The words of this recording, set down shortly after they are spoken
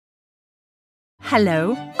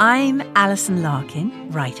Hello, I'm Alison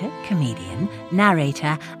Larkin, writer, comedian,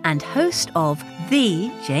 narrator, and host of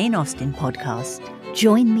the Jane Austen podcast.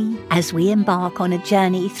 Join me as we embark on a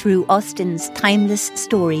journey through Austen's timeless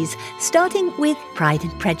stories, starting with Pride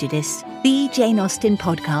and Prejudice. The Jane Austen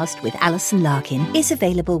podcast with Alison Larkin is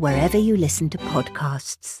available wherever you listen to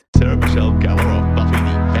podcasts. Sarah Michelle Gellar of Buffy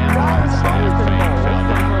the Vampire Slayer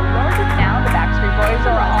fame. Now the Backstreet Boys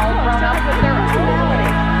are all grown up with their own reality.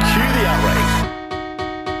 Cue the outrage.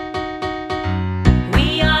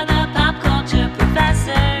 We are the pop culture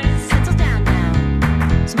professors. Settle down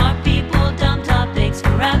now. Smart people, dumb topics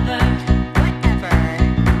forever. Whatever.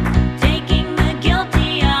 Taking the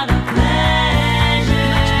guilty out of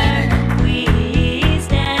pleasure. We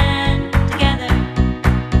stand together.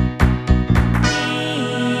 We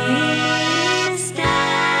stand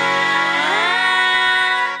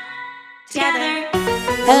together.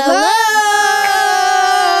 Hello.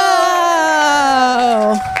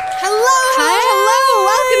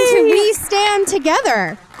 Welcome to We Stand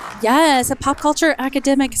Together. Yes, a pop culture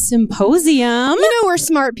academic symposium. You know we're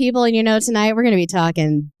smart people, and you know tonight we're going to be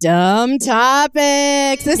talking dumb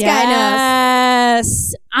topics. This guy knows.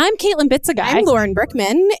 Yes. I'm Caitlin Bitsaguy. I'm Lauren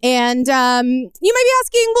Brickman, and you might be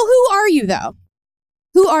asking, well, who are you, though?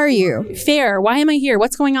 Who are you? Fair. Why am I here?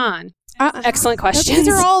 What's going on? Excellent questions. These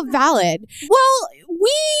are all valid. Well,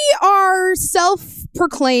 we are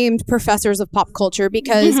self-proclaimed professors of pop culture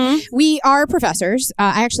because we are professors.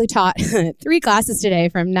 I actually taught 3 classes today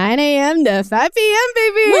from 9 a.m. to 5 p.m.,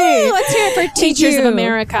 baby. Woo, let's hear it for Teachers of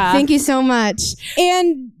America. Thank you so much.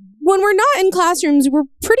 And when we're not in classrooms, we're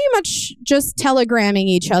pretty much just telegramming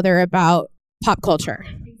each other about pop culture.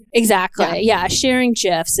 Exactly. Yeah. Sharing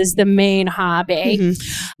GIFs is the main hobby.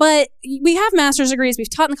 But we have master's degrees.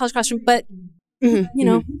 We've taught in the college classroom, but you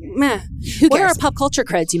know, meh. What are our pop culture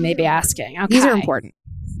creds, you may be asking? Okay. These are important.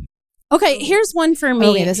 Okay, here's one for me.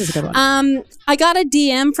 Okay, this is a good one. I got a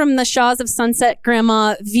DM from the Shaws of Sunset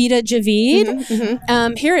grandma, Vita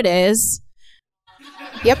Javid. Here it is.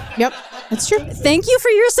 Yep. That's true. Thank you for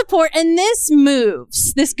your support. And this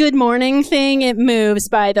moves. This good morning thing, it moves,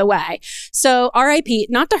 by the way. So RIP,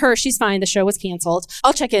 not to her, she's fine. The show was canceled.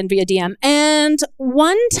 I'll check in via DM. And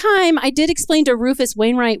one time I did explain to Rufus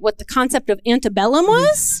Wainwright what the concept of antebellum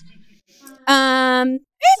was. And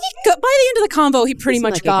by the end of the convo, he pretty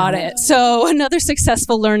much got it. So another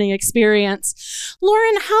successful learning experience.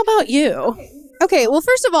 Lauren, how about you? Okay, well,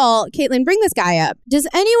 first of all, Caitlin, bring this guy up. Does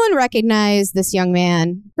anyone recognize this young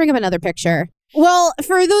man? Bring up another picture. Well,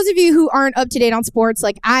 for those of you who aren't up to date on sports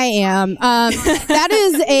like I am, that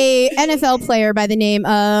is a NFL player by the name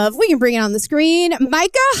of, we can bring it on the screen,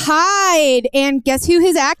 Micah Hyde. And guess who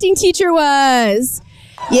his acting teacher was?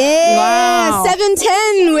 Yeah, wow.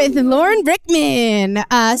 710 with Lauren Brickman.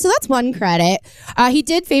 So that's one credit. He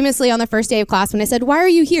did famously on the first day of class when I said, why are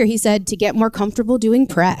you here? He said, to get more comfortable doing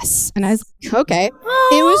press. And I was like, okay. Oh,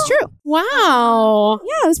 it was true. Wow.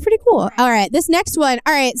 Yeah, it was pretty cool. All right, this next one.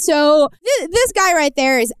 All right, so this guy right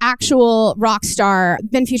there is actual rock star,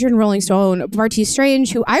 been featured in Rolling Stone, Barty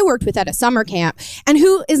Strange, who I worked with at a summer camp, and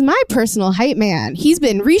who is my personal hype man. He's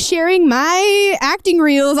been resharing my acting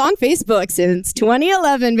reels on Facebook since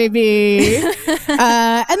 2011, baby. And then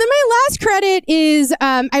my last credit is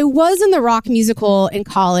I was in the rock musical in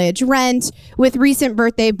college, Rent, with recent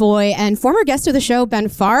birthday boy and former guest of the show, Ben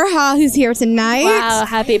Farha, who's here tonight. Wow,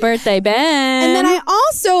 happy birthday, Ben. And then I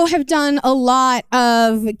also have done a lot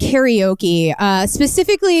of karaoke,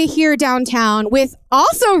 specifically here downtown with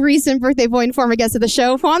also recent birthday boy and former guest of the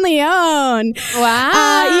show, Juan Leon.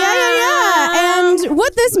 Wow. Yeah. And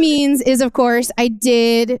what this means is, of course, I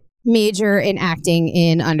did major in acting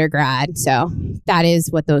in undergrad. So that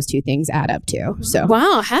is what those two things add up to. So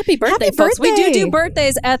wow, happy birthday, folks. We do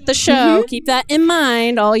birthdays at the show. Keep that in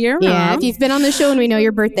mind all year round. Yeah, if you've been on the show and we know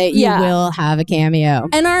your birthday, you will have a cameo.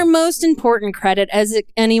 And our most important credit, as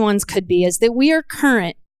anyone's could be, is that we are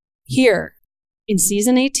current here in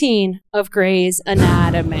season 18 of Grey's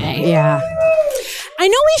Anatomy. Yeah. I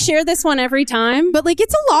know we share this one every time, but like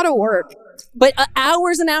it's a lot of work. But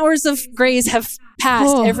hours and hours of Grey's have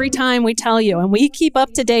passed every time we tell you, and we keep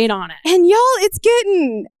up to date on it. And y'all, it's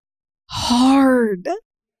getting hard.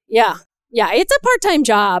 Yeah, it's a part-time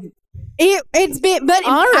job. It's been, but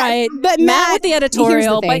all right. But Matt with the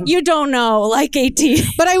editorial, but you don't know, like 18.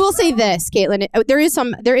 But I will say this, Caitlin,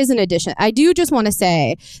 there is an addition. I do just want to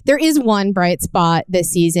say there is one bright spot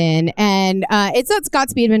this season, and it's that Scott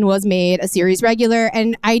Speedman was made a series regular,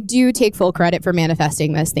 and I do take full credit for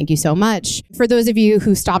manifesting this. Thank you so much. For those of you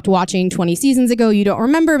who stopped watching 20 seasons ago, you don't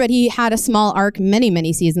remember, but he had a small arc many,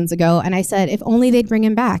 many seasons ago, and I said, if only they'd bring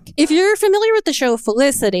him back. If you're familiar with the show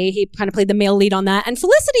Felicity, he kind of played the male lead on that, and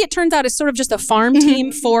Felicity, it turns out, is is sort of just a farm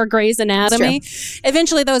team for Grey's Anatomy.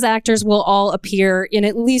 Eventually, those actors will all appear in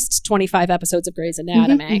at least 25 episodes of Grey's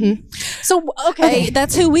Anatomy. So, okay,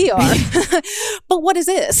 that's who we are. But what is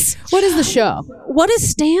this? What is the show? What does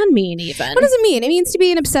stan mean even? What does it mean? It means to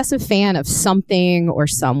be an obsessive fan of something or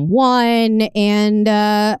someone, and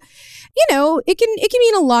it can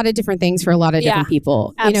mean a lot of different things for a lot of different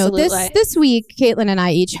people. Absolutely. This week, Caitlin and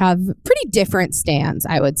I each have pretty different stans,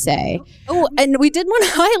 I would say. Oh, and we did want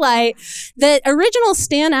to highlight that original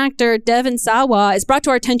stan actor Devon Sawa is brought to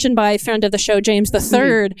our attention by a friend of the show, James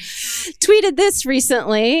III, tweeted this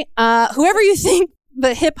recently. Whoever you think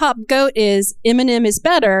the hip hop goat is, Eminem is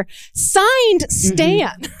better. Signed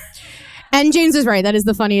Stan. And James is right. That is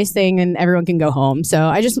the funniest thing, and everyone can go home. So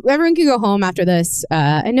everyone can go home after this.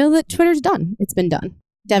 I know that Twitter's done. It's been done.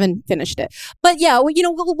 Devin finished it. But yeah,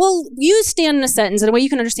 we'll use stan in a sentence in a way you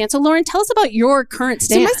can understand. So Lauren, tell us about your current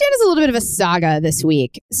stan. So my stan is a little bit of a saga this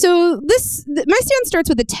week. So my stan starts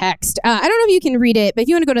with a text. I don't know if you can read it, but if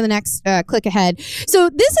you want to go to the next, click ahead.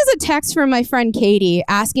 So this is a text from my friend Katie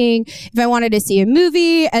asking if I wanted to see a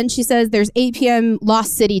movie. And she says there's 8 p.m.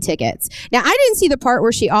 Lost City tickets. Now, I didn't see the part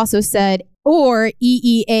where she also said or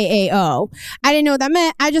EEAAO. I didn't know what that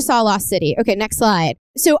meant. I just saw Lost City. Okay, next slide.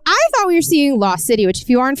 So I thought we were seeing Lost City, which if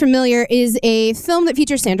you aren't familiar is a film that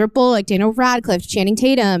features Sandra Bullock, Daniel Radcliffe, Channing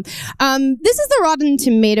Tatum. This is the Rotten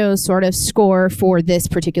Tomatoes sort of score for this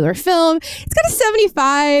particular film. It's got a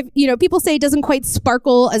 75. People say it doesn't quite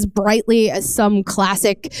sparkle as brightly as some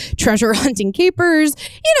classic treasure hunting capers,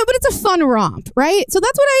 but it's a fun romp, right? So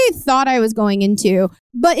that's what I thought I was going into.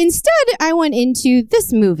 But instead, I went into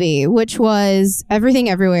this movie, which was Everything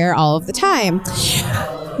Everywhere All of the Time.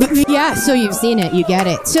 Yeah, so you've seen it, you get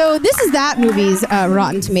it. So this is that movie's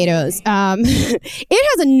Rotten Tomatoes. It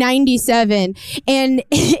has a 97, and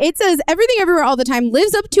it says Everything Everywhere All the Time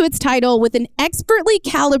lives up to its title with an expertly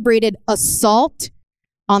calibrated assault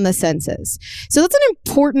on the senses. So that's an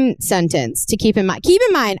important sentence to keep in mind. Keep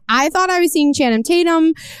in mind, I thought I was seeing Channing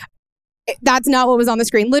Tatum. That's not what was on the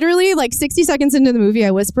screen. Literally, like 60 seconds into the movie,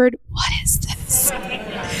 I whispered, "What is this?"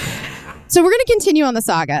 So we're going to continue on the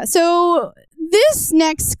saga. So this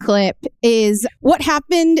next clip is what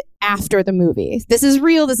happened after the movie. This is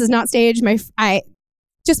real. This is not staged. I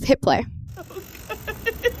just hit play.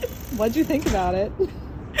 What'd you think about it?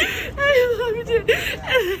 I loved it.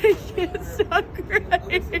 It's so great.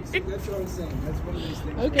 That's what I'm saying. That's one of these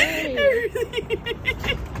things. Okay.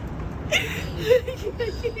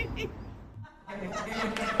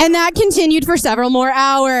 And that continued for several more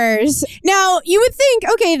hours. Now, you would think,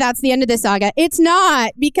 okay, that's the end of this saga. It's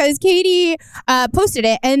not, because Katie posted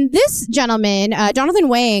it, and this gentleman, Jonathan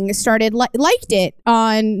Wang, liked it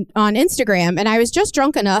on Instagram, and I was just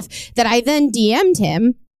drunk enough that I then DM'd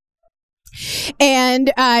him.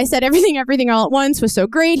 And I said everything all at once was so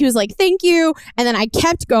great. He was like, thank you. And then I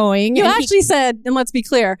kept going. You actually said, and let's be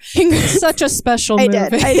clear, such a special movie.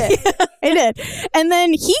 I did. And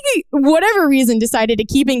then he, whatever reason, decided to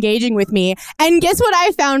keep engaging with me. And guess what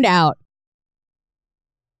I found out?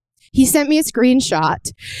 He sent me a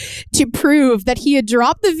screenshot to prove that he had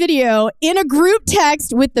dropped the video in a group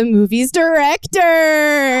text with the movie's director.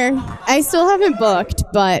 I still haven't booked,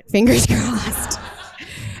 but fingers crossed.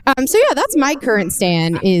 So yeah, that's my current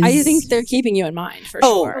stan. I think they're keeping you in mind for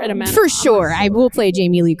sure. At a minimum. For sure. I will play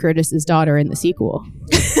Jamie Lee Curtis's daughter in the sequel.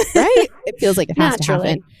 Right? It feels like it has to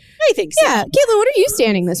happen. I think so. Yeah. Caitlin, what are you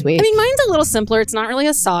standing this week? I mean, mine's a little simpler. It's not really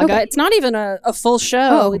a saga. Okay. It's not even a full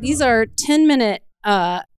show. These are 10-minute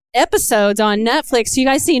episodes on Netflix. So you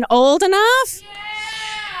guys seen Old Enough?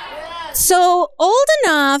 So Old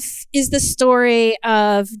Enough is the story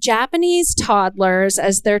of Japanese toddlers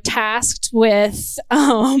as they're tasked with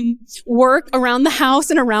work around the house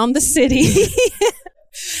and around the city.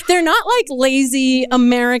 They're not like lazy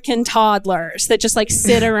American toddlers that just like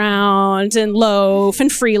sit around and loaf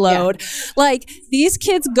and freeload. Yeah. Like these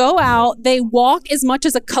kids go out, they walk as much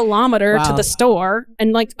as a kilometer to the store.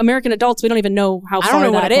 And like American adults, we don't even know how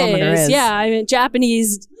far that is. Yeah, I mean,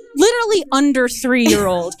 Japanese literally under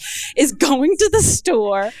 3-year-old is going to the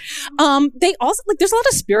store. They also like there's a lot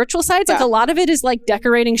of spiritual sides. Like a lot of it is like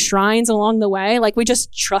decorating shrines along the way. Like we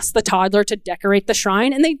just trust the toddler to decorate the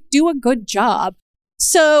shrine, and they do a good job.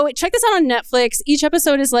 So check this out on Netflix. Each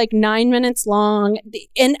episode is like 9 minutes long.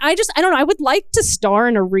 And I don't know, I would like to star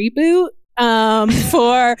in a reboot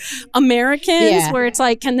for Americans where it's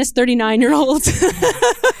like, can this 39-year-old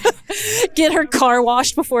get her car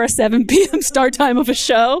washed before a 7 p.m. start time of a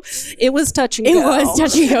show? It was touch and go. It was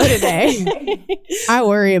touch and go today. I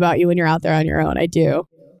worry about you when you're out there on your own. I do.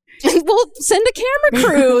 We'll send a camera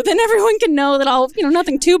crew. Then everyone can know that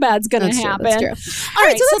nothing too bad's going to happen. That's true. All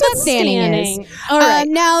right, so that's what standing is. All right.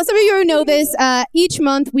 Now, some of you know this. Each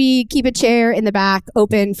month, we keep a chair in the back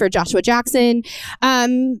open for Joshua Jackson.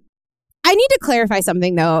 I need to clarify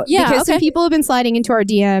something, though. Yeah, because okay. some people have been sliding into our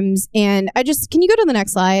DMs. And can you go to the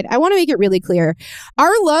next slide? I want to make it really clear.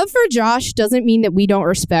 Our love for Josh doesn't mean that we don't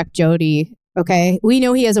respect Jody. Okay. We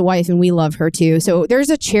know he has a wife and we love her too. So there's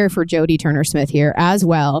a chair for Jody Turner-Smith here as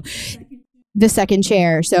well. The second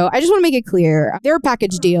chair. So I just want to make it clear. They're a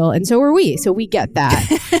package deal and so are we. So we get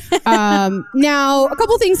that. Now, a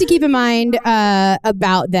couple things to keep in mind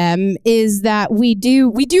about them is that we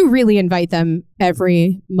do really invite them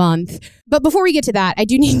every month. But before we get to that, I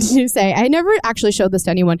do need to say I never actually showed this to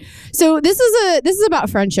anyone. So this is about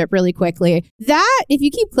friendship really quickly. That, if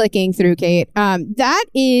you keep clicking through, Kate, that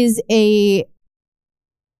is a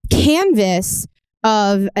canvas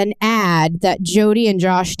of an ad that Jody and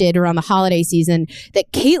Josh did around the holiday season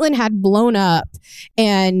that Caitlin had blown up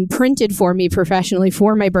and printed for me professionally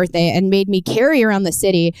for my birthday and made me carry around the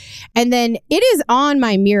city. And then it is on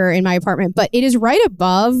my mirror in my apartment, but it is right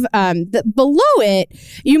above, below it,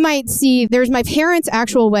 you might see there's my parents'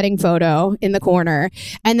 actual wedding photo in the corner.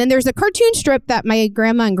 And then there's a cartoon strip that my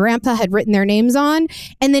grandma and grandpa had written their names on.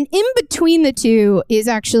 And then in between the two is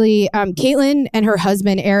actually Caitlin and her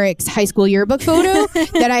husband Eric's high school yearbook photo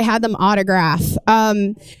that I had them autograph.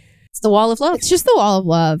 It's the wall of love. It's just the wall of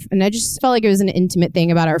love. And I just felt like it was an intimate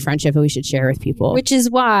thing about our friendship that we should share with people. Which is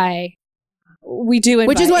why we do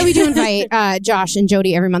invite Josh and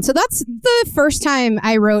Jody every month. So that's the first time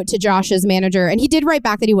I wrote to Josh's manager, and he did write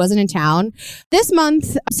back that he wasn't in town. This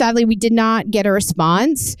month, sadly, we did not get a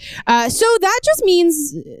response. So that just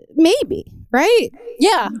means maybe, right?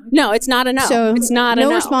 Yeah. No, it's not a no. So it's not a no.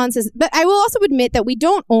 No responses. But I will also admit that we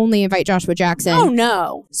don't only invite Joshua Jackson. Oh,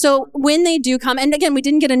 no. So when they do come, and again, we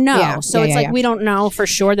didn't get a no. We don't know for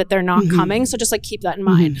sure that they're not coming. So just keep that in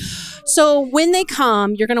mind. So when they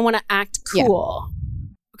come, you're going to want to act cool.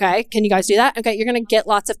 Okay. Can you guys do that? Okay. You're going to get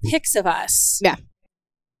lots of pics of us. Yeah.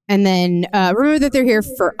 And then remember that they're here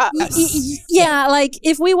for us. Yeah.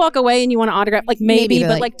 If we walk away and you want to autograph, maybe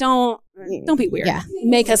but don't be weird. Yeah.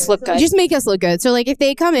 Make us look good. Just make us look good. So if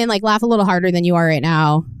they come in, laugh a little harder than you are right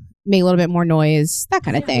now, make a little bit more noise, that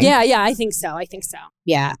kind of thing. Yeah. I think so.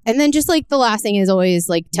 Yeah. And then just the last thing is always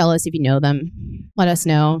tell us if you know them. Let us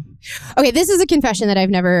know. Okay, this is a confession that I've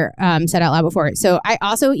never said out loud before. So I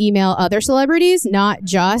also email other celebrities, not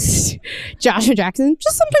just Joshua Jackson,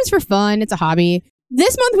 just sometimes for fun. It's a hobby.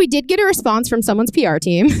 This month, we did get a response from someone's PR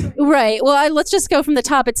team. Right. Well, let's just go from the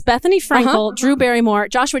top. It's Bethany Frankel, Drew Barrymore,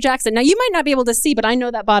 Joshua Jackson. Now, you might not be able to see, but I know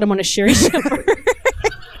that bottom one is Sherry Shepard.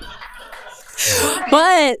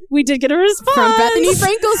 But we did get a response from Bethany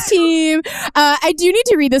Frankel's team. I do need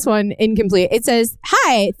to read this one incomplete. It says,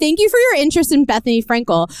 "Hi, thank you for your interest in Bethany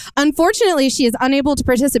Frankel. Unfortunately, she is unable to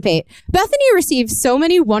participate. Bethany received so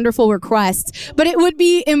many wonderful requests, but it would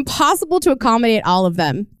be impossible to accommodate all of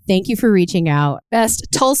them. Thank you for reaching out." Best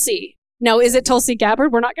Tulsi. Now, is it Tulsi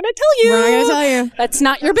Gabbard? We're not going to tell you. We're not going to tell you. That's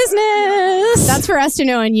not your business. That's for us to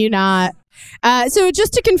know and you not. So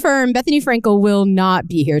just to confirm, Bethany Frankel will not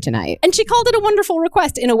be here tonight. And she called it a wonderful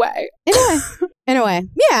request in a way. In a way.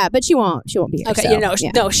 Yeah, but she won't be here. Okay,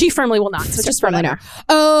 no, she firmly will not. So just firmly no.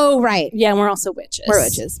 Oh, right. Yeah, and we're also witches. We're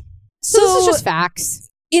witches. So this is just facts.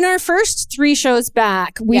 In our first 3 shows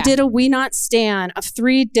back, we did a We Not Stan of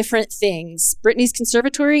 3 different things. Britney's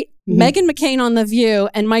Conservatory, Meghan McCain on The View,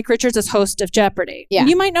 and Mike Richards as host of Jeopardy. Yeah. And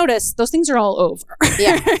you might notice those things are all over.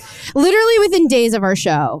 Yeah. Literally within days of our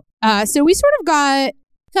show. So we sort of got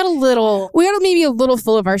maybe a little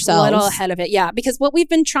full of ourselves. A little ahead of it, yeah. Because what we've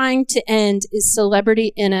been trying to end is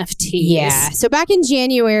celebrity NFTs. Yeah. So back in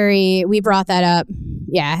January, we brought that up.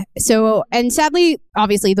 Yeah. So, and sadly,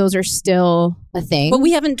 obviously, those are still a thing. But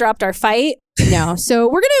we haven't dropped our fight. No. So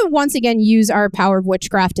we're going to once again use our power of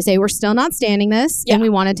witchcraft to say we're still not standing this and we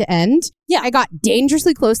want it to end. Yeah. I got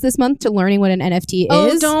dangerously close this month to learning what an NFT is.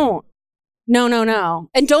 Oh, don't. No.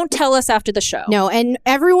 And don't tell us after the show. No. And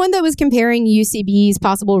everyone that was comparing UCB's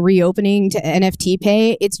possible reopening to NFT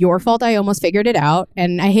pay, it's your fault. I almost figured it out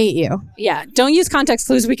and I hate you. Yeah. Don't use context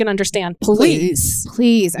clues we can understand.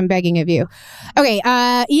 Please. I'm begging of you. Okay.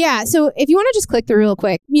 Yeah. So if you want to just click through real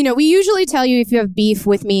quick, we usually tell you if you have beef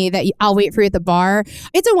with me that I'll wait for you at the bar.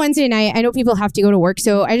 It's a Wednesday night. I know people have to go to work.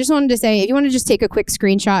 So I just wanted to say, if you want to just take a quick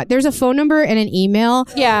screenshot, there's a phone number and an email.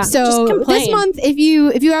 Yeah. So this month, if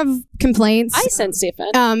you have complaints, I sense it.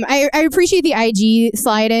 I appreciate the IG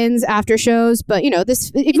slide-ins after shows, but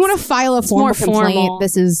if you want to file a formal complaint,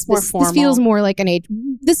 this feels more like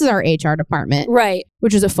this is our HR department, right?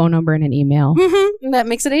 Which is a phone number and an email. Mm-hmm. That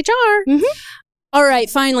makes it HR. Mm-hmm. All right,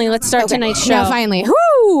 finally, let's start tonight's show. Now, finally.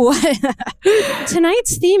 Woo!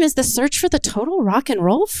 Tonight's theme is the search for the total rock and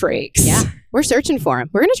roll freaks. Yeah. We're searching for them.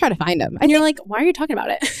 We're going to try to find them. And you're like, why are you talking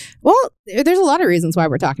about it? Well, there's a lot of reasons why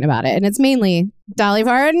we're talking about it. And it's mainly Dolly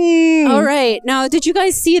Parton. All right. Now, did you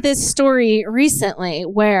guys see this story recently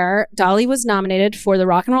where Dolly was nominated for the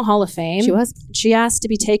Rock and Roll Hall of Fame? She was. She asked to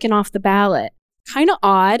be taken off the ballot. Kind of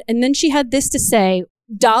odd. And then she had this to say,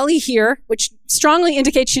 Dolly here, which strongly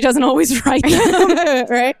indicates she doesn't always write them.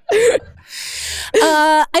 Right?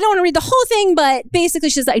 I don't want to read the whole thing, but basically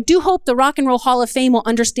she says, I do hope the Rock and Roll Hall of Fame will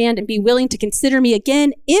understand and be willing to consider me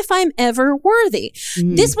again if I'm ever worthy.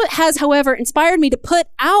 This has, however, inspired me to put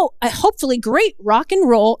out a hopefully great rock and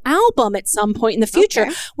roll album at some point in the future,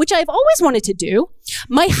 which I've always wanted to do.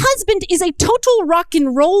 My husband is a total rock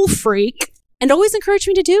and roll freak and always encouraged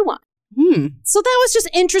me to do one. So that was just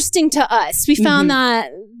interesting to us. We found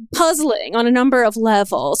that puzzling on a number of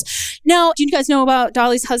levels. Now, do you guys know about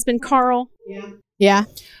Dolly's husband, Carl? Yeah.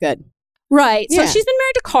 Good. Right. So Yeah. she's been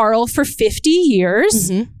married to Carl for 50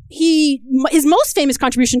 years. His most famous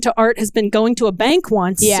contribution to art has been going to a bank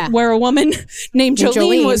once where a woman named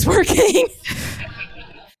Jolene was working.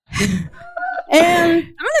 And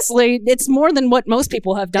honestly, it's more than what most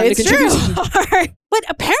people have done to contribute to art. But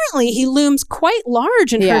apparently, he looms quite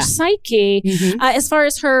large in her psyche as far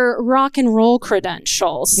as her rock and roll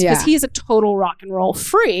credentials. Because he's a total rock and roll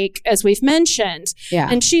freak, as we've mentioned.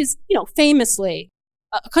 And she's, famously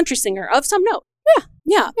a country singer of some note.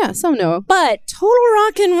 Yeah, some know. But total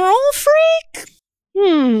rock and roll freak? Now,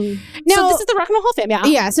 so this is the Rock and Roll Hall of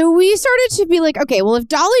Fame, Yeah, so we started to be like, okay, well, if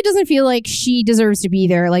Dolly doesn't feel like she deserves to be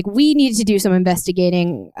there, like we need to do some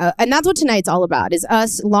investigating. And that's what tonight's all about, is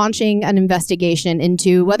us launching an investigation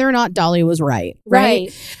into whether or not Dolly was right.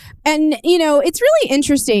 And, it's really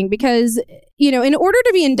interesting because, in order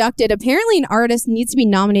to be inducted, apparently an artist needs to be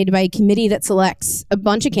nominated by a committee that selects a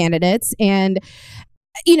bunch of candidates. And,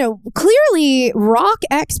 clearly rock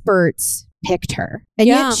experts picked her. And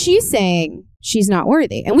yet she's saying she's not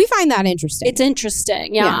worthy. And we find that interesting. It's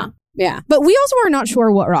interesting. Yeah. But we also are not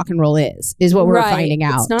sure what rock and roll is what we're finding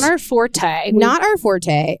out. It's not our forte. Not our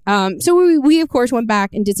forte. So we, of course, went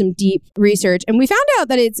back and did some deep research. And we found out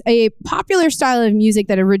that it's a popular style of music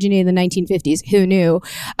that originated in the 1950s. Who knew?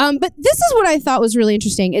 But this is what I thought was really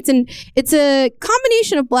interesting. It's a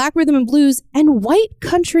combination of black rhythm and blues and white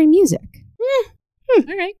country music. All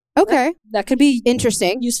right. Okay. That could be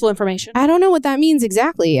interesting. Useful information. I don't know what that means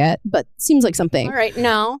exactly yet, but seems like something. All right.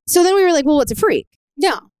 No. So then we were like, well, what's a freak?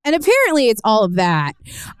 Yeah. And apparently it's all of that.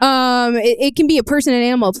 It can be a person, an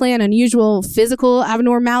animal, a plant, unusual physical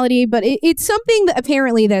abnormality, but it's something that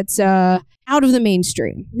apparently that's out of the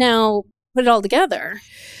mainstream. Now, put it all together.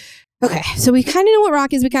 Okay. So we kind of know what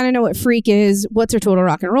rock is. We kind of know what freak is. What's our total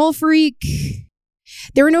rock and roll freak?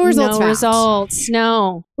 There were no results.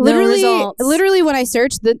 No Literally, results. Literally, when I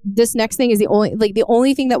searched, this next thing is the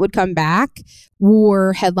only thing that would come back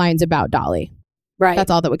were headlines about Dolly. Right. That's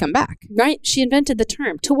all that would come back. Right. She invented the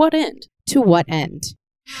term. To what end? To what end?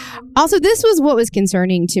 Also, this was what was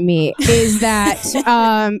concerning to me, is that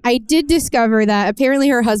I did discover that apparently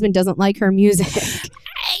her husband doesn't like her music.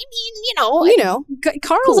 I mean,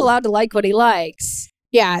 Carl's allowed to like what he likes.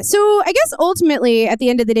 Yeah. So I guess ultimately, at the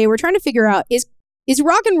end of the day, we're trying to figure out, is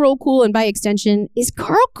rock and roll cool? And by extension, is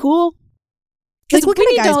Carl cool? Because we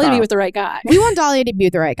need Dolly to be with the right guy. We want Dolly to be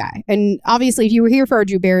with the right guy. And obviously, if you were here for our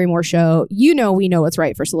Drew Barrymore show, we know what's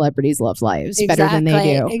right for celebrities' love lives better than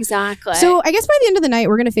they do. Exactly. So I guess by the end of the night,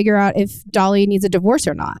 we're going to figure out if Dolly needs a divorce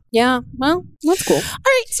or not. Yeah. Well, that's cool. All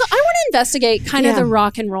right. So I want to investigate kind of the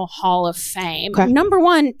Rock and Roll Hall of Fame. Okay. Number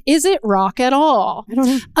one, is it rock at all? I don't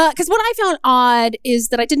know. Because what I found odd is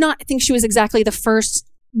that I did not think she was exactly the first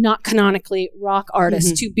not canonically rock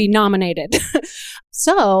artist to be nominated.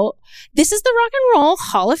 So this is the Rock and Roll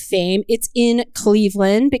Hall of Fame. It's in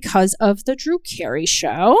Cleveland because of the Drew Carey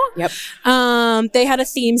Show. Yep. They had a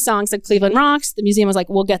theme song said Cleveland Rocks. The museum was like,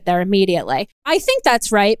 we'll get there immediately. I think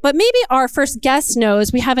that's right. But maybe our first guest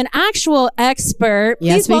knows. We have an actual expert.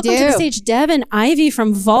 Yes, Please welcome we do. to the stage Devin Ivey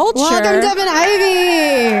from Vulture. Welcome, Devin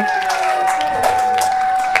Ivey.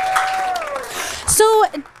 So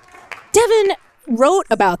Devin wrote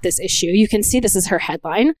about this issue. You can see this is her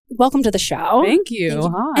headline. Welcome to the show. Thank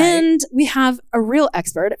you. Hi. And we have a real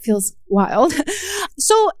expert. It feels wild.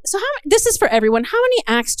 So this is for everyone. How many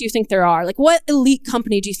acts do you think there are? Like, what elite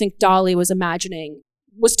company do you think Dolly was imagining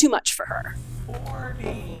was too much for her?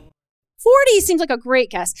 40 seems like a great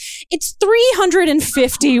guess. It's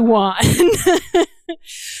 351.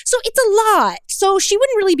 So it's a lot. So she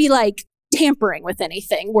wouldn't really be like tampering with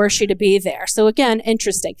anything were she to be there. So again,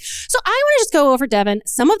 interesting. So I want to just go over, Devin,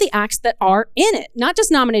 some of the acts that are in it, not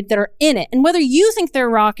just nominated, that are in it, and whether you think they're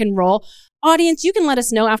rock and roll. Audience, you can let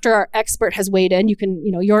us know after our expert has weighed in. You can,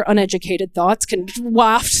 your uneducated thoughts can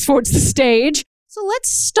waft towards the stage. So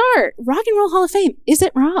let's start. Rock and Roll Hall of Fame. Is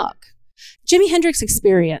it rock? Jimi Hendrix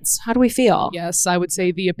Experience. How do we feel? Yes, I would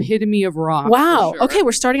say the epitome of rock. Wow. Sure. Okay,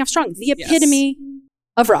 we're starting off strong. The epitome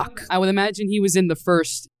of rock. I would imagine he was in the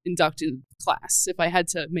first inducted class, if I had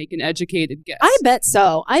to make an educated guess. I bet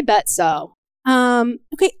so.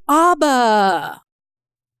 Okay, ABBA.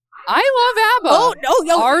 I love ABBA. Oh,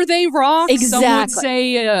 no. Are they rock? Exactly. Some would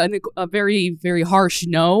say a very, very harsh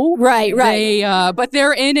no. Right. But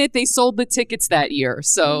they're in it. They sold the tickets that year.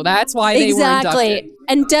 So that's why they were inducted.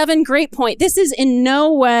 And Devin, great point. This is in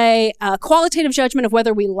no way a qualitative judgment of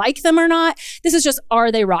whether we like them or not. This is just,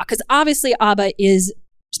 are they rock? Because obviously ABBA is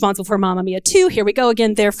responsible for Mamma Mia 2. Here we go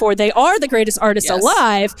again. Therefore, they are the greatest artists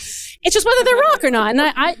alive. It's just whether they're rock or not. And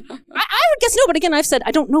I would guess no. But again, I've said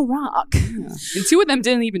I don't know rock. Yeah. And two of them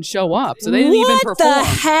didn't even show up, so they didn't even perform. What the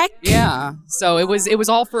heck? Yeah. So it was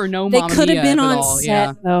all for no Mamma Mia. They could have been on all.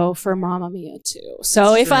 set though for Mamma Mia 2.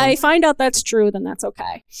 So if I find out that's true, then that's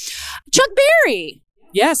okay. Chuck Berry.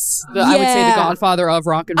 Yes, I would say the godfather of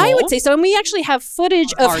rock and roll. I would say so. And we actually have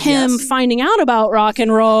footage of him finding out about rock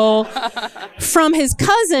and roll from his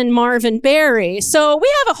cousin, Marvin Berry. So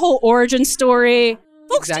we have a whole origin story.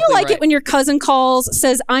 Folks, do you like it when your cousin calls,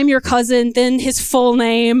 says, I'm your cousin, then his full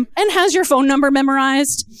name, and has your phone number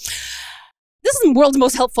memorized? This is the world's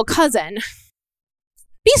most helpful cousin.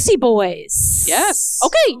 Beastie Boys. Yes.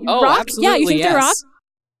 Okay, rock? Absolutely, yeah, you think they're rock?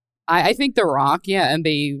 I think they're rock, and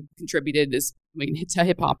they contributed to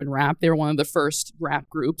hip hop and rap. They were one of the first rap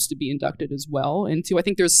groups to be inducted as well. And I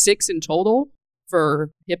think there's 6 in total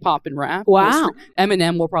for hip hop and rap. Wow.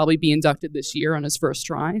 Eminem will probably be inducted this year on his first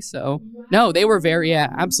try. So no, they were very,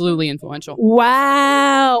 absolutely influential.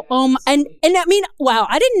 Wow. And I mean, wow.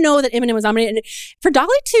 I didn't know that Eminem was nominated. And for Dolly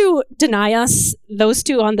to deny us those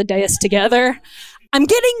two on the dais together, I'm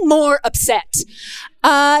getting more upset.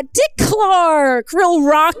 Dick Clark, real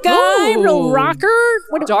rock guy, real rocker.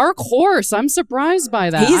 Dark horse. I'm surprised by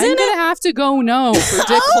that. I'm gonna have to go no for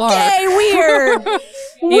Dick Clark. Okay, weird.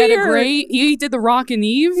 He did the Rockin'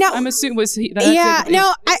 Eve. No. I'm assuming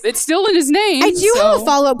it's still in his name. I do have a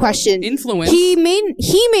follow-up question. Influence. He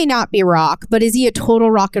may not be rock, but is he a total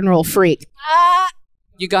rock and roll freak?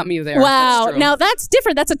 You got me there. Wow. That's true. Now that's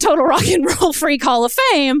different. That's a total rock and roll freak Hall of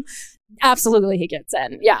Fame. Absolutely, he gets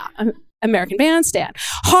in. Yeah. American Bandstand.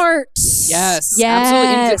 Heart. Yes,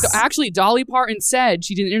 absolutely. And actually, Dolly Parton said,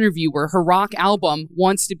 she did an interview where her rock album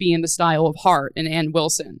wants to be in the style of Heart and Ann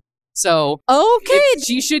Wilson. So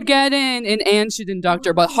she should get in and Ann should induct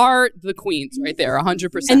her. But Heart, the queens right there, 100%.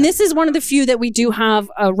 And this is one of the few that we do have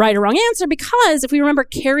a right or wrong answer, because if we remember,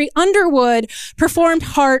 Carrie Underwood performed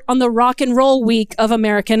Heart on the Rock and Roll Week of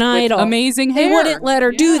American Idol. Amazing hair. They wouldn't let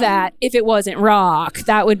her do that if it wasn't rock.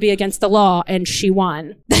 That would be against the law, and she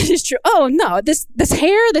won. That is true. Oh no, this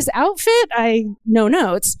hair, this outfit, no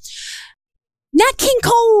notes. Nat King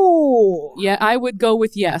Cole. Yeah, I would go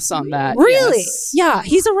with yes on that. Really? Yes. Yeah,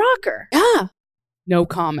 he's a rocker. Yeah. No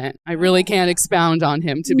comment. I really can't expound on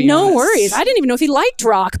him, to be honest. No worries. I didn't even know if he liked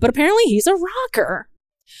rock, but apparently he's a rocker.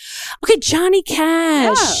 Okay, Johnny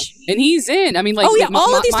Cash. Yeah. And he's in. I mean, all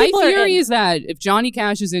of these people are in. My theory is that if Johnny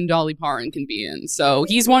Cash is in, Dolly Parton can be in. So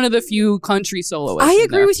he's one of the few country soloists. I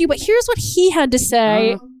agree with you, but here's what he had to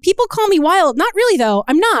say. People call me wild. Not really, though.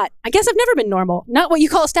 I'm not. I guess I've never been normal. Not what you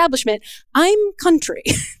call establishment. I'm country.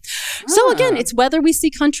 So again, it's whether we see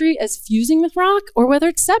country as fusing with rock or whether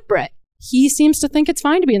it's separate. He seems to think it's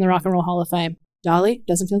fine to be in the Rock and Roll Hall of Fame. Dolly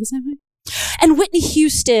doesn't feel the same way. And Whitney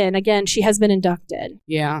Houston, again, she has been inducted.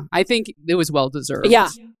 Yeah, I think it was well-deserved. Yeah.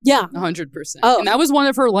 100%. Oh. And that was one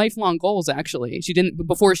of her lifelong goals, actually.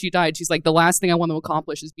 Before she died, she's like, the last thing I want to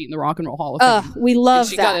accomplish is be in the Rock and Roll Hall of Fame. We love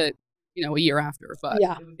she that. got it, a year after, but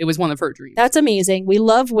it was one of her dreams. That's amazing. We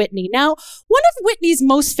love Whitney. Now, one of Whitney's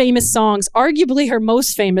most famous songs, arguably her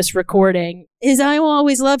most famous recording, is I Will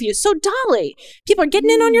Always Love You. So, Dolly, people are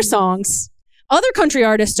getting in on your songs. Other country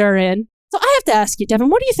artists are in. So I have to ask you, Devin,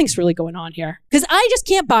 what do you think's really going on here? Because I just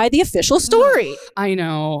can't buy the official story. I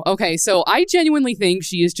know. Okay, so I genuinely think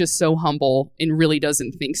she is just so humble and really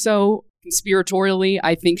doesn't think so. Conspiratorially,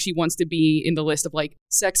 I think she wants to be in the list of like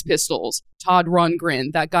Sex Pistols, Todd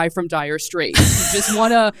Rundgren, that guy from Dire Straits. You just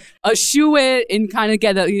want to shoo it and kind of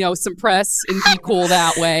get some press and be cool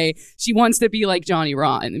that way. She wants to be like Johnny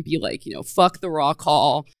Rotten and be like, fuck the Rock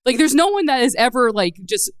Hall. Like, there's no one that has ever like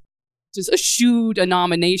just eschewed a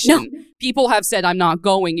nomination. No. People have said, I'm not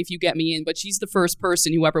going if you get me in, but she's the first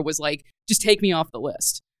person who ever was like, just take me off the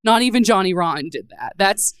list. Not even Johnny Rotten did that.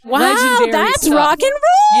 That's Wow, legendary that's stuff. rock and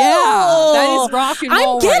roll. Yeah, that is rock and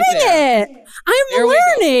roll. I'm getting right there. it. I'm There we go.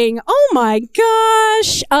 learning. Oh my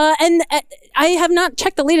gosh. And I have not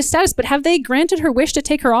checked the latest status, but have they granted her wish to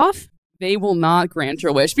take her off? They will not grant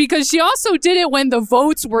her wish because she also did it when the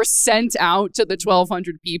votes were sent out to the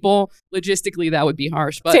 1,200 people. Logistically, that would be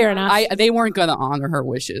harsh. But Fair enough. They weren't going to honor her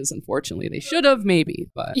wishes, unfortunately. They should have,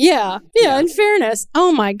 maybe. But Yeah. In fairness.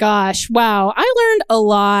 Oh my gosh. Wow. I learned a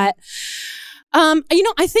lot.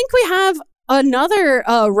 I think we have another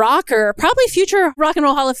rocker, probably future Rock and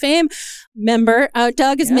Roll Hall of Fame member.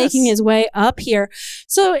 Doug is making his way up here.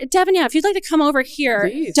 So, Devin, if you'd like to come over here,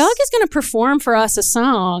 Please. Doug is going to perform for us a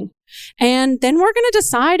song. And then we're going to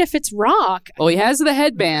decide if it's rock. well, he has the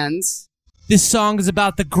headbands. This song is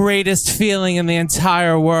about the greatest feeling in the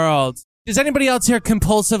entire world. Does anybody else here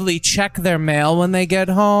compulsively check their mail when they get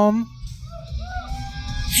home?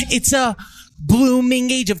 It's a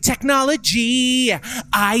blooming age of technology.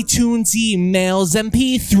 iTunes, emails,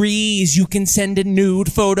 MP3s. You can send a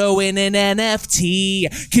nude photo in an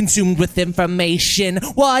NFT. Consumed with information.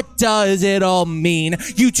 What does it all mean?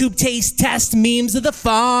 YouTube taste test memes of the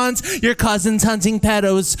fawns. Your cousin's hunting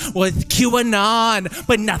pedos with QAnon.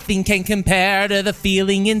 But nothing can compare to the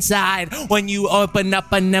feeling inside when you open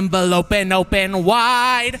up an envelope and open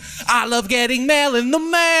wide. I love getting mail in the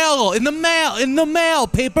mail. In the mail. In the mail.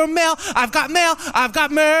 Paper mail. I've got mail. I've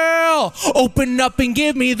got mail. Open up and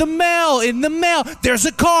give me the mail. In the mail. There's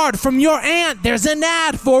a card from your aunt. There's an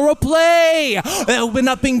ad for a play. Open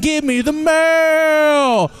up and give me the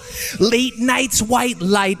mail. Late nights, white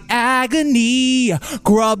light agony.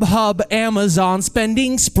 Grubhub, Amazon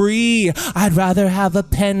spending spree. I'd rather have a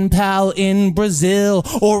pen pal in Brazil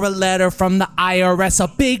or a letter from the IRS, a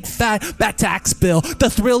big fat tax bill. The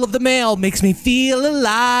thrill of the mail makes me feel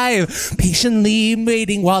alive. Patiently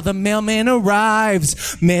waiting while the mailman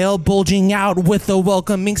arrives. Mail bulging out with a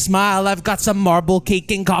welcoming smile. I've got some marble cake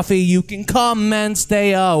and coffee. You can come and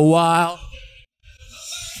stay a while.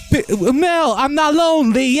 Mail, I'm not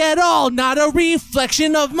lonely at all. Not a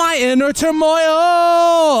reflection of my inner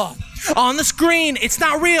turmoil. On the screen, it's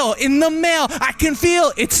not real. In the mail, I can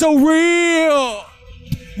feel it's so real.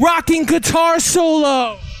 Rocking guitar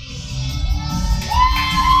solo.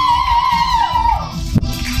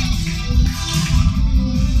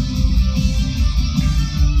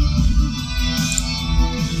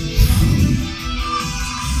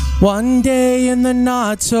 One day in the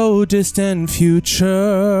not so distant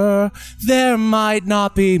future, there might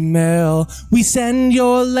not be mail. We send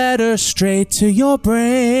your letter straight to your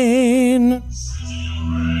brain.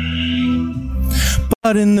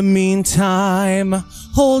 But in the meantime,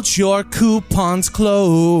 hold your coupons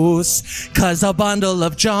close, 'cause a bundle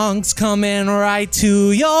of junk's coming right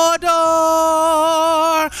to your door.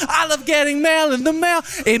 I love getting mail in the mail.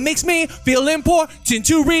 It makes me feel important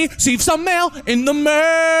to receive some mail in the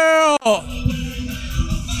mail.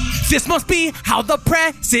 This must be how the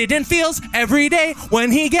president feels every day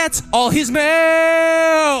when he gets all his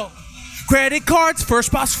mail. Credit cards,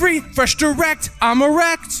 first box free, fresh direct, I'm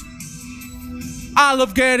erect. I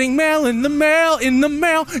love getting mail in the mail, in the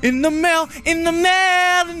mail, in the mail, in the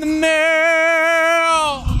mail, in the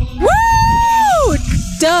mail. Woo!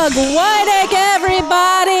 Doug Whittick,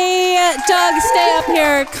 everybody. Doug, stay up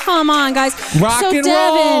here. Come on, guys. Rock and Devin,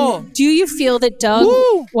 roll. do you feel that Doug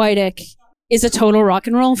Whittick is a total rock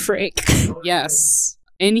and roll freak? Yes.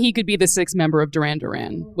 And he could be the sixth member of Duran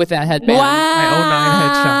Duran with that headband.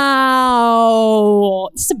 Wow.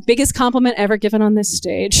 This is the biggest compliment ever given on this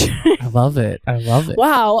stage. I love it. I love it.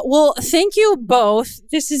 Wow. Well, thank you both.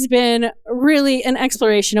 This has been really an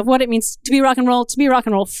exploration of what it means to be rock and roll,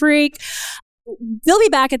 freak. They'll be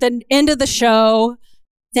back at the end of the show.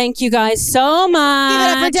 Thank you guys so much. Give it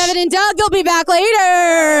up for Devin and Doug. They'll be back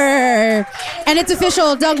later. And it's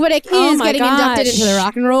official. Doug Whittick is getting inducted into the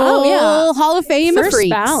Rock and Roll Hall of Fame. First Freaks.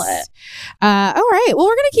 ballot. All right. Well,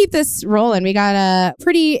 we're going to keep this rolling. We got a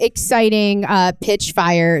pretty exciting pitch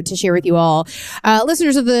fire to share with you all.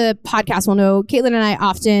 Listeners of the podcast will know Caitlin and I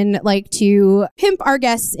often like to pimp our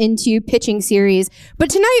guests into pitching series. But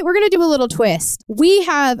tonight we're going to do a little twist. We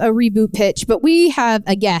have a reboot pitch, but we have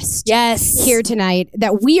a guest here tonight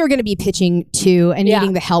that we are going to be pitching to and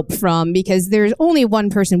needing the help from, because there's only one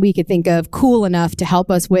person we could think of cool enough to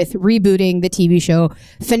help us with rebooting the TV show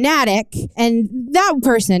Fanatic. And that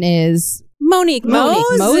person is Monique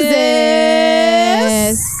Moses.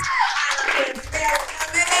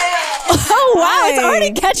 Oh, wow. It's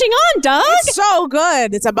already catching on, Doug. It's so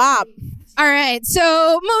good. It's a bop. All right.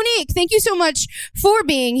 So, Monique, thank you so much for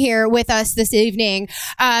being here with us this evening.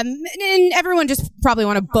 And everyone just probably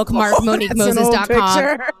want to bookmark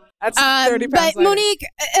MoniqueMoses.com. That's 30 pounds But lighter. Monique,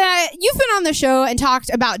 you've been on the show and talked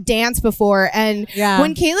about dance before. And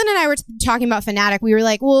when Caitlin and I were talking about Fanatic, we were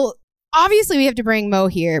like, well, obviously we have to bring Mo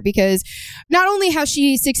here because not only has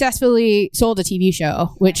she successfully sold a TV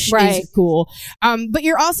show, which is cool, but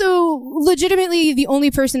you're also legitimately the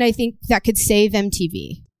only person I think that could save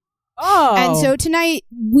MTV. Oh. And so tonight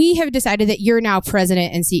we have decided that you're now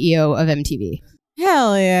president and CEO of MTV.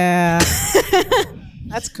 Hell yeah.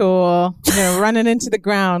 That's cool. Running into the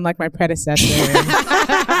ground like my predecessor.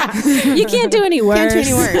 You can't do any worse. Can't do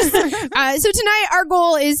any worse. So tonight our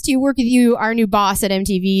goal is to work with you, our new boss at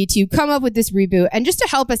MTV, to come up with this reboot and just to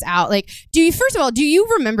help us out. Like, first of all, do you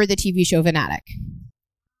remember the TV show Fanatic?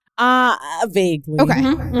 Vaguely. Okay.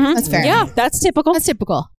 That's fair. Yeah, that's typical. That's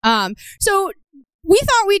typical. So we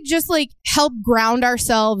thought we'd just like help ground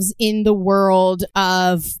ourselves in the world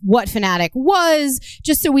of what Fanatic was,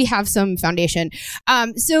 just so we have some foundation.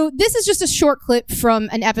 So this is just a short clip from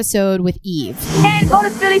an episode with Eve. And go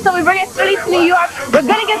to Philly, so we're bringing Philly to New York. We're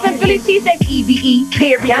gonna get some Philly cheesesteak, EVE,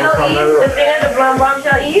 period. Y'all know Eve, the singer, the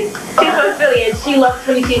bombshell Eve? She's from Philly and she loves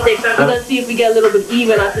Philly cheesesteak, so we're gonna see if we get a little bit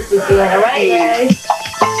Eve in our system tonight, all right, guys?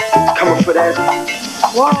 Coming for that.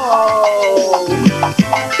 Whoa.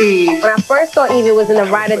 Eve. When I first saw Eve, it was in the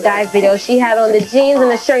Ride or Die video. She had on the jeans and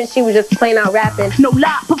the shirt and she was just plain out rapping. No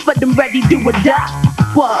lie, but for them ready, do or die.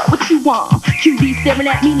 What you want? QD staring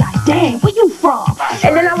at me like, dang, where you from?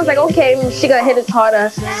 And then I was like, okay, she gonna hit us harder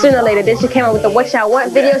sooner or later. Then she came out with the What Y'all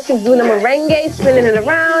Want video. She was doing the merengue, spinning it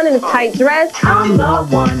around in a tight dress. I'm the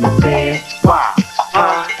one to say, why?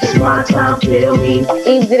 It's my time, feel me.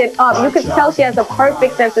 Eve did it up. You could tell she has a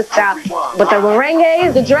perfect sense of style. But the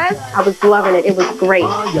merengue, the dress, I was loving it. It was great.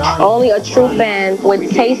 Only a true fan would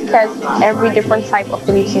taste test every different type of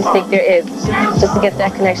Philly cheesesteak there is, just to get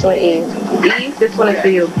that connection with Eve. Eve, this one is for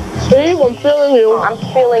you. Eve, I'm feeling you. I'm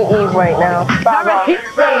feeling Eve right now.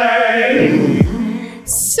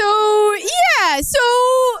 So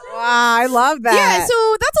Wow, I love that. Yeah,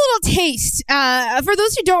 so that's a little taste. For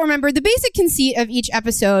those who don't remember, the basic conceit of each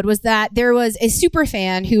episode was that there was a super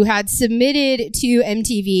fan who had submitted to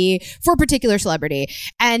MTV for a particular celebrity,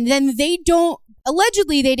 and then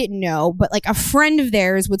allegedly they didn't know, but like a friend of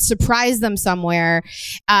theirs would surprise them somewhere,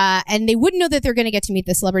 and they wouldn't know that they're going to get to meet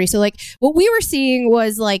the celebrity. So like what we were seeing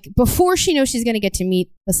was like before she knows she's going to get to meet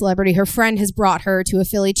the celebrity, her friend has brought her to a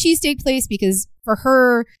Philly cheesesteak place because for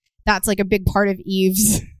her, that's like a big part of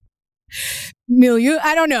Eve's milieu.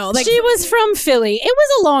 I don't know. Like she was from Philly. It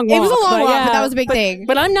was a long walk. It was a long walk, yeah, but that was a big thing.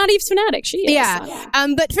 But I'm not Eve's Fanatic. She is. Yeah.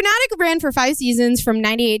 But Fanatic ran for 5 seasons from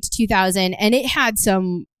 98 to 2000, and it had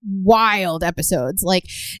some wild episodes. Like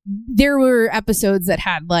there were episodes that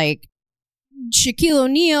had like Shaquille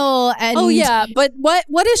O'Neal and but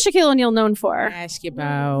what is Shaquille O'Neal known for? Ask you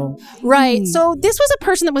about. Right. So this was a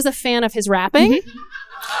person that was a fan of his rapping.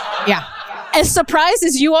 Mm-hmm. Yeah. As surprised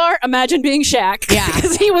as you are, imagine being Shaq. Yeah.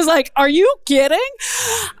 Because he was like, are you kidding?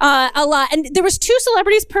 A lot. And there was 2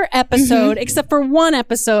 celebrities per episode, except for one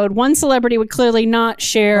episode. One celebrity would clearly not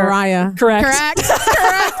share. Mariah. Correct.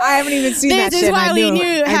 I haven't even seen that This shit. is why we knew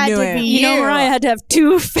it had to be You know, Mariah had to have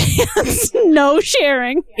 2 fans. No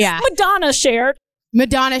sharing. Yeah. Madonna shared.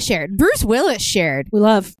 Bruce Willis shared. We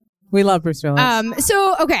love Bruce Willis.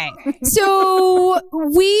 So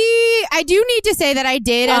I do need to say that I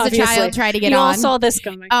did as a child try to get on. You all saw this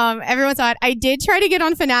coming. Everyone saw it. I did try to get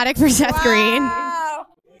on Fanatic for Seth Green.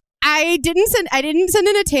 I didn't send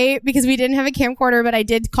in a tape because we didn't have a camcorder, but I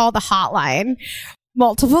did call the hotline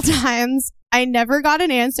multiple times. I never got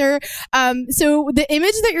an answer. So the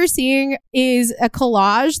image that you're seeing is a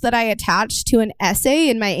collage that I attached to an essay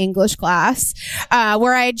in my English class,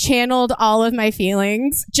 where I channeled all of my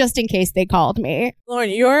feelings just in case they called me. Lauren,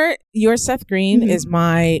 your Seth Green is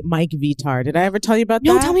my Mike Vitar. Did I ever tell you about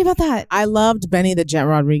that? No, tell me about that. I loved Benny the Jet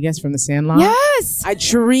Rodriguez from The Sandlot. Yes. I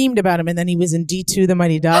dreamed about him, and then he was in D2 The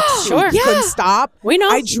Mighty Ducks. Sure. He couldn't stop. We know.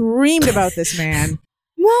 I dreamed about this man.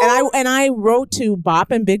 And I wrote to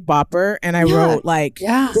Bop and Big Bopper, and I wrote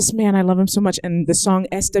this man, I love him so much. And the song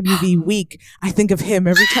SWV Week, I think of him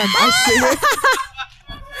every time I sing it.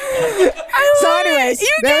 So anyways,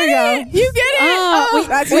 there we go. You get it.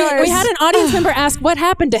 That's yours. We had an audience member ask what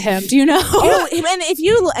happened to him. Do you know? And if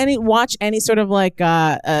you watch any sort of like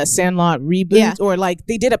a Sandlot reboot or like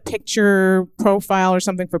they did a picture profile or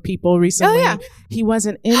something for people recently, he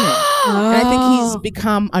wasn't in it. And I think he's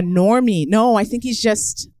become a normie. No, I think he's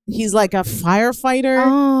like a firefighter.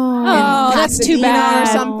 Oh, that's too bad. Or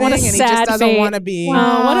something, what a and he sad just doesn't fate. want to be.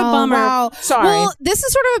 Wow, what a bummer. Wow. Sorry. Well, this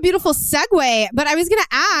is sort of a beautiful segue, but I was going to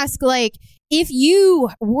ask, like, if you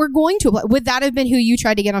were going to apply, would that have been who you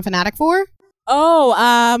tried to get on Fanatic for? Oh,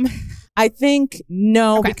 I think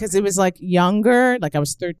no, because it was like younger, like I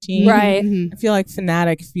was 13. Right. I feel like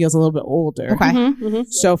Fanatic feels a little bit older. Okay.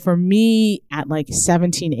 So for me at like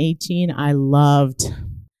 17, 18, I'd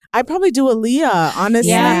probably do Aaliyah,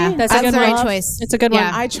 honestly. Yeah, That's the a good right one. choice. It's a good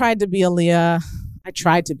Yeah. one. I tried to be Aaliyah. I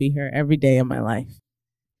tried to be her every day of my life.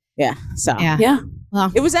 Yeah. So Yeah. Yeah.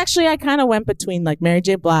 Well, it was actually, I kind of went between like Mary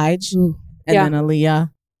J. Blige and Yeah. then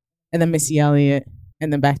Aaliyah and then Missy Elliott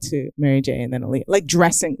and then back to Mary J. and then Aaliyah. Like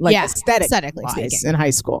dressing, like aesthetically wise speaking. in high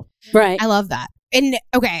school. Right. I love that. And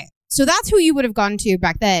okay, so that's who you would have gone to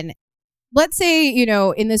back then. Let's say,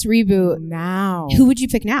 in this reboot, Now. who would you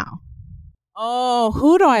pick now? Oh,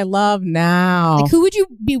 who do I love now? Like, who would you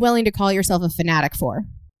be willing to call yourself a fanatic for?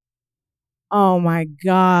 Oh my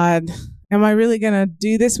God. Am I really going to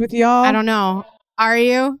do this with y'all? I don't know. Are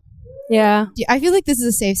you? Yeah. I feel like this is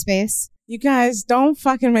a safe space. You guys don't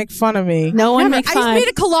fucking make fun of me. No one I makes just fun. made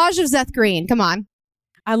a collage of Seth Green. Come on.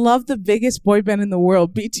 I love the biggest boy band in the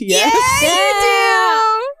world, BTS.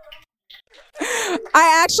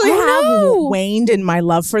 I actually have waned in my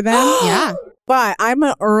love for them. Yeah. But I'm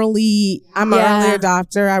an early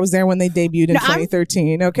adopter. I was there when they debuted in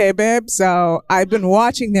 2013. Okay, babe. So I've been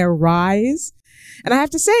watching their rise. And I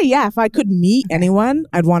have to say, if I could meet anyone,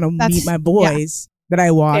 I'd want to meet my boys that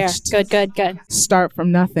I watched. Good. Start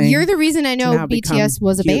from nothing. You're the reason I know now become BTS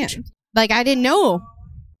was a huge. band. Like, I didn't know.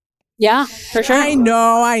 Yeah, for sure. I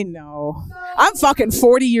know. I'm fucking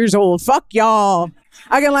 40 years old. Fuck y'all.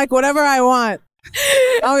 I can like whatever I want.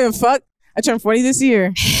 I don't give a fuck. I turned 40 this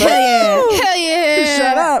year. Hell yeah. Hell yeah.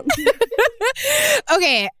 Shut up.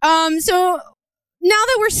 Okay. So now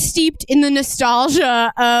that we're steeped in the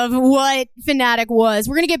nostalgia of what Fanatic was,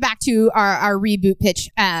 we're going to get back to our reboot pitch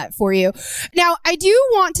for you. Now, I do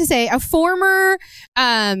want to say a former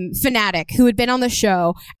Fanatic who had been on the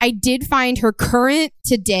show, I did find her current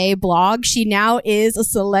Today blog. She now is a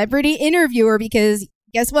celebrity interviewer because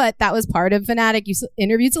guess what? That was part of Fanatic. You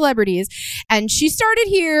interviewed celebrities. And she started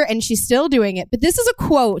here and she's still doing it. But this is a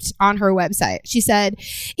quote on her website. She said,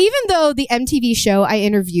 even though the MTV show I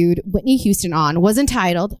interviewed Whitney Houston on was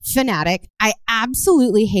entitled Fanatic, I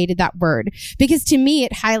absolutely hated that word because to me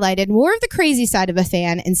it highlighted more of the crazy side of a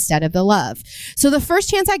fan instead of the love. So the first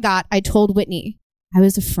chance I got, I told Whitney I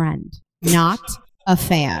was a friend, not a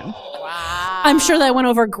fan. I'm sure that went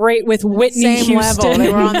over great with Whitney Same Houston. level.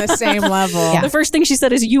 They were on the same level. The first thing she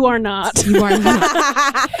said is, "You are not." You are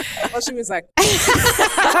not. Well, she was like,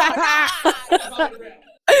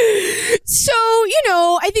 So,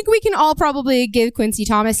 I think we can all probably give Quincy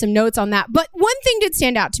Thomas some notes on that. But one thing did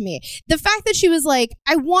stand out to me. The fact that she was like,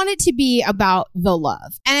 I want it to be about the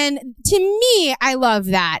love. And to me, I love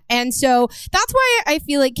that. And so that's why I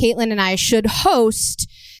feel like Caitlin and I should host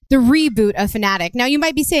the reboot of Fanatic. Now, you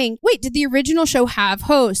might be saying, wait, did the original show have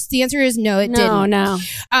hosts? The answer is no, it didn't. No.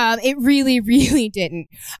 It really, really didn't.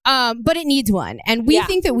 But it needs one. And we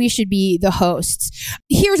think that we should be the hosts.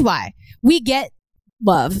 Here's why. We get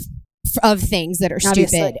love of things that are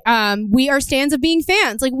stupid. We are stands of being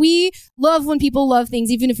fans. Like, we love when people love things,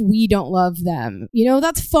 even if we don't love them.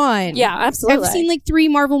 That's fun. Yeah, absolutely. I've seen like 3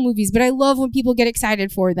 Marvel movies, but I love when people get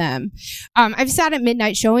excited for them. I've sat at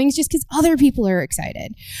midnight showings just because other people are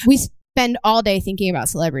excited. We spend all day thinking about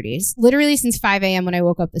celebrities. Literally since 5 a.m. when I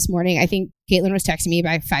woke up this morning. I think Caitlin was texting me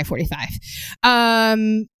by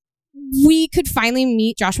 5:45. We could finally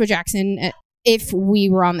meet Joshua Jackson if we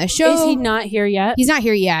were on the show. Is he not here yet? He's not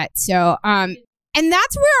here yet. So, and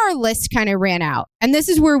that's where our list kind of ran out. And this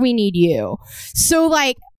is where we need you. So,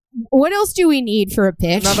 like, what else do we need for a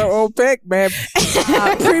pitch? another old pick, babe.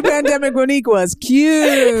 Pre-pandemic Monique was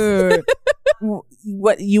cute.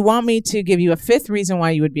 What you want me to give you a 5th reason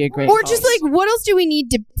why you would be a great Or host? just like, what else do we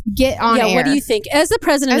need to get on air? What do you think? As the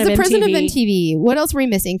president of MTV, what else were we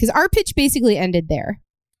missing? Because our pitch basically ended there.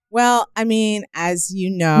 Well, I mean, as you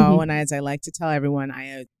know, and as I like to tell everyone,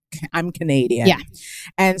 I'm Canadian. Yeah.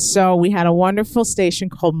 And so we had a wonderful station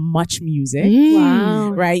called Much Music. Wow.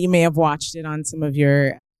 Right? You may have watched it on some of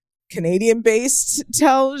your Canadian-based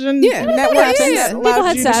television networks. Yeah. that People allowed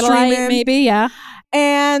had you to stream satellite, in. maybe, yeah.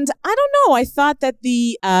 And I don't know. I thought that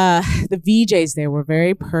the VJs there were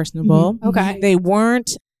very personable. Okay. They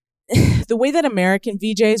weren't the way that American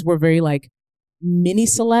VJs were very like mini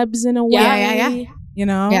celebs in a way.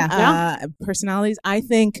 Yeah. Personalities. I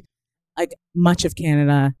think like much of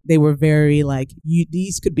Canada, they were very like,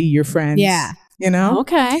 these could be your friends. Yeah.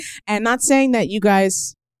 Okay. And not saying that you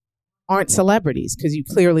guys aren't celebrities, because you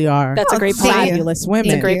clearly are. That's a great point. Fabulous women.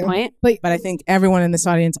 That's a great point. But I think everyone in this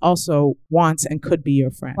audience also wants and could be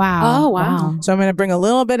your friend. Wow. Oh, wow. So I'm going to bring a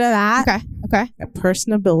little bit of that. Okay. That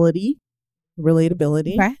personability.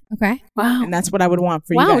 relatability. Okay. Wow. And that's what I would want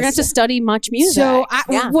for you Wow, guys. we're going to have to study much music. So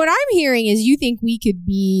Yeah. what I'm hearing is you think we could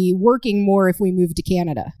be working more if we moved to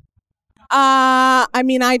Canada. I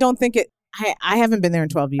mean, I don't think it. I haven't been there in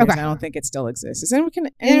 12 years. Okay. I don't think it still exists. Is anyone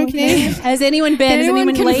Anyone Canadian? Has anyone been? Has anyone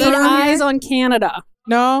laid confirm eyes here? on Canada?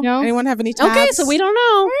 No? No? Anyone have any tabs? Okay, so we don't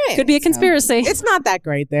know. right. Could be a conspiracy. It's not that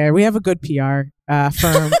great there. We have a good PR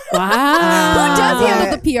firm. Wow. Who does Uh,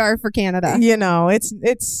 handle the PR for Canada? You know, it's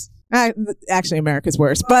actually America's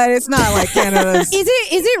worse, but it's not like Canada's. Is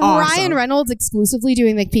it awesome. Ryan Reynolds exclusively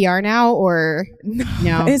doing the PR now, or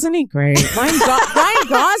no? Isn't he great? Ryan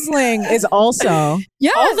Gosling is also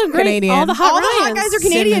Yeah, all the great, Canadian. all the hot, all the hot Ryans. guys are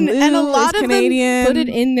Canadian, Simu and a is lot of Canadian. them put it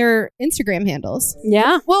in their Instagram handles.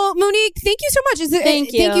 Yeah. Well, Monique, thank you so much. Thank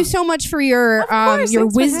Thank you. you so much for your course, your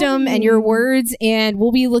thanks for wisdom having and me. your words, and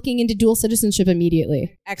we'll be looking into dual citizenship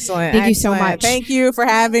immediately. Excellent. Thank you so excellent. much. Thank you for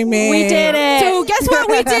having me. We did it. So guess what?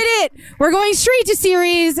 We did it. We're going straight to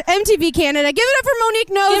series MTV Canada. Give it up for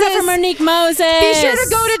Monique Moses. Give it for Monique Moses. Be sure to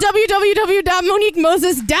go to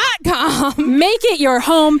www.moniquemoses.com. Make it your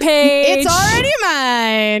homepage. It's already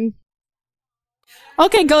mine.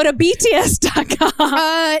 Okay, go to bts.com.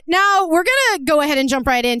 Now we're gonna go ahead and jump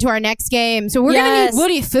right into our next game. So we're gonna Yes. need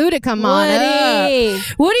Woody Foo to come on Woody. up.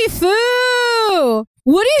 Woody Foo.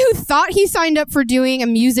 Woody, who thought he signed up for doing a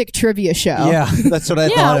music trivia show. Yeah, that's what I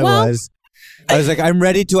Yeah, thought it well- was. I was like, I'm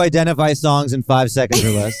ready to identify songs in 5 seconds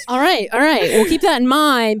or less. All right. We'll keep that in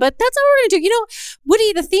mind. But that's not what we're going to do. You know,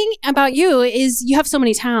 Woody, the thing about you is you have so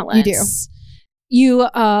many talents. You do. You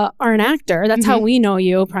are an actor. That's how we know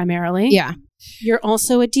you primarily. Yeah. You're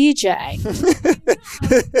also a DJ.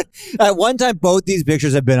 At one time, both these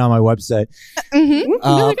pictures have been on my website.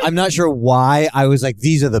 I'm not sure why. I was like,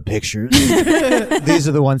 these are the pictures. These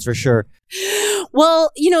are the ones for sure.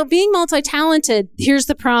 Well, you know, being multi-talented, here's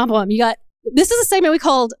the problem. This is a segment we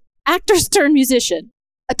called Actors Turn Musician.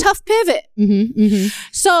 A tough pivot.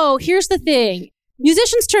 So here's the thing.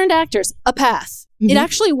 Musicians turned actors, a path. It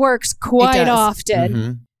actually works quite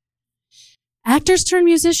often. Actors turn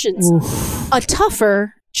musicians, a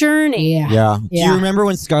tougher journey. Yeah. Do you remember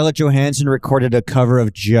when Scarlett Johansson recorded a cover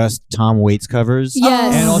of just Tom Waits covers?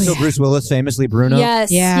 Yes. And also Bruce Willis, famously Bruno?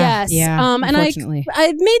 Yes, yes. And Unfortunately.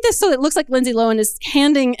 I made this so it looks like Lindsay Lohan is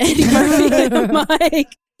handing Eddie Murphy the mic.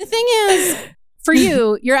 The thing is, for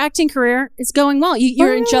you, your acting career is going well.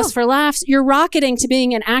 You're in Just for Laughs. You're rocketing to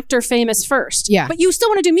being an actor famous first. Yeah. But you still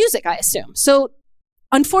want to do music, I assume. So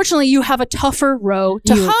unfortunately, you have a tougher row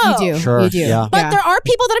to hoe. You do. Sure, You do. yeah. But there are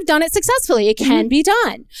people that have done it successfully. It can be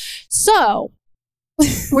done. So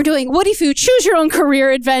we're doing Woody Foo, choose your own career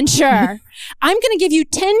adventure. I'm going to give you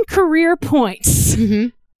 10 career points.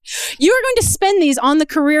 You are going to spend these on the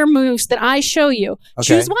career moves that I show you. Okay.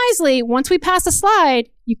 Choose wisely. Once we pass a slide,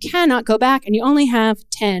 you cannot go back and you only have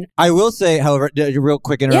 10. I will say, however, a real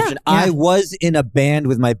quick interruption. Yeah. I was in a band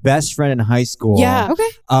with my best friend in high school. Yeah.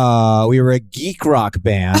 Okay. We were a geek rock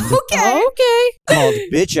band Okay. called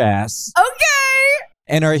Bitch Ass. Okay.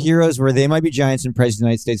 And our heroes were They Might Be Giants and President of the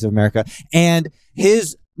United States of America. And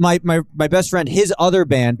my best friend, his other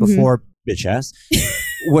band before Bitch Ass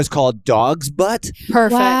was called Dog's Butt.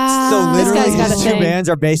 Perfect. Wow. So This literally guy's got a his two thing. bands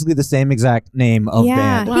are basically the same exact name of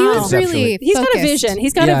band. He was conceptually. really He's got a focused. vision.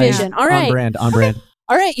 He's got a Yeah, vision. All right. On brand.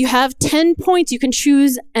 All right, you have 10 points. You can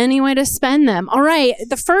choose any way to spend them. All right,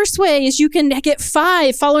 the first way is you can get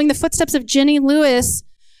 5 following the footsteps of Jenny Lewis,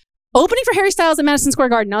 opening for Harry Styles at Madison Square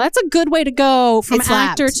Garden. Now, that's a good way to go from It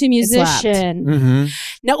slapped. actor to It slapped. musician. Mm-hmm.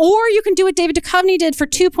 Now, or you can do what David Duchovny did for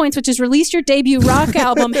 2 points, which is release your debut rock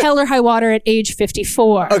album, Hell or High Water, at age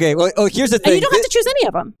 54. Okay, well, here's the And thing. you don't have to choose any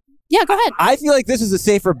of them. Yeah, go ahead. I feel like this is a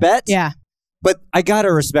safer bet. Yeah. But I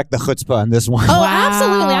gotta respect the chutzpah on this one. Oh, Wow.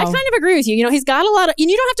 absolutely. I kind of agree with you. You know, he's got a lot of, and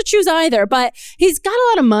you don't have to choose either, but he's got a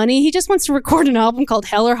lot of money. He just wants to record an album called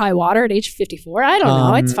Hell or High Water at age 54. I don't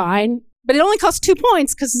know. It's fine. But it only costs 2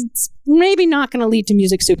 points because it's maybe not going to lead to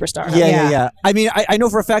music superstar. Yeah. I mean, I know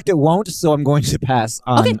for a fact it won't, so I'm going to pass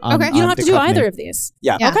on. Okay. You don't have to do either of these. these.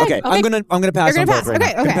 Yeah. Yeah. Okay. I'm gonna pass You're on gonna both pass. right now.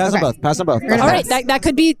 Okay, Gonna okay, pass on okay. both. Pass on both. All right.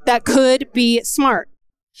 That could be smart.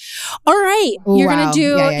 All right. Ooh, You're wow. going to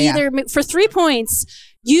do Yeah. either for 3 points,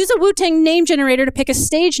 use a Wu-Tang name generator to pick a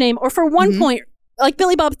stage name, or for 1 point, like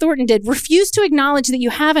Billy Bob Thornton did, refuse to acknowledge that you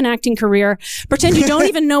have an acting career. Pretend you don't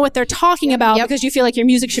even know what they're talking about because you feel like your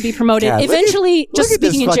music should be promoted. God, Eventually, just look at this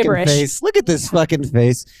speaking in fucking gibberish. Face. Look at this fucking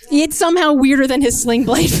face. It's somehow weirder than his Sling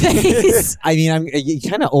Blade face. I mean, you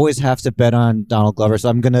kind of always have to bet on Donald Glover, so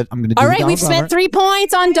I'm gonna do All right, Donald we've Glover. spent 3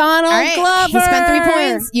 points on Donald All right. Glover. He spent 3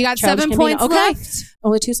 points. You got Childish 7 Gambino. points Okay. left.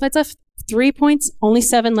 Only 2 slides left. 3 points, only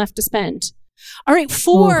 7 left to spend. All right,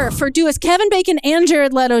 4 for do as Kevin Bacon and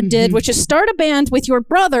Jared Leto did, which is start a band with your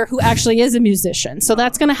brother who actually is a musician. So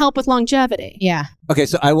that's going to help with longevity. Yeah. Okay,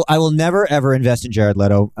 so I will never ever invest in Jared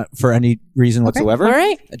Leto for any reason whatsoever. All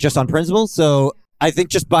right. Just on principle. So I think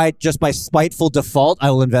just by spiteful default, I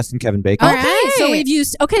will invest in Kevin Bacon. Okay, so we've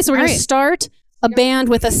used. Okay, so we're going to start a band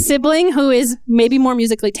with a sibling who is maybe more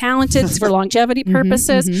musically talented for longevity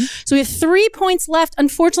purposes. So we have 3 points left.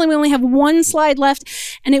 Unfortunately, we only have 1 slide left,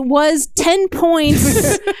 and it was 10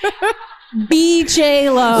 points.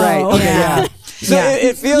 BJ Lo. Right. Okay. Yeah. So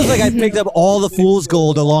it feels like I picked up all the fool's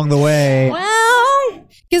gold along the way. Well,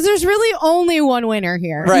 because there's really only one winner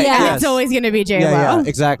here. Right. Yeah. Yes. It's always going to be J-Lo. Yeah.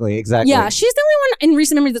 Exactly. Yeah, she's the only one in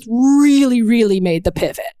recent memory that's really, really made the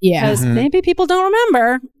pivot. Yeah. Because maybe people don't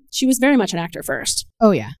remember. She was very much an actor first.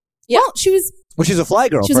 Oh, yeah. Well, she's a fly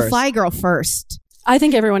girl She was a fly girl first. I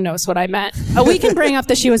think everyone knows what I meant. We can bring up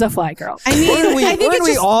that she was a fly girl. I mean, I think weren't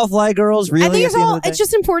we all fly girls? Really? I think it's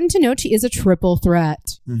just important to note she is a triple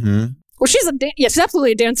threat. Mm-hmm. Well, she's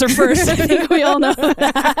absolutely a dancer first. I think we all know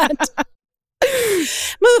that.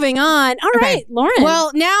 Moving on. All right, Lauren.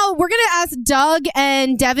 Well, now we're going to ask Doug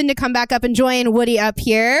and Devin to come back up and join Woody up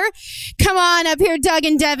here. Come on up here, Doug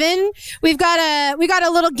and Devin. We got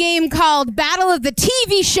a little game called Battle of the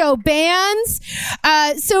TV Show Bands.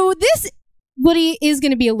 So this, Woody, is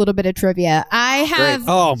going to be a little bit of trivia. Great.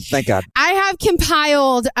 Oh, thank God. I have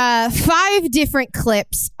compiled 5 different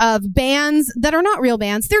clips of bands that are not real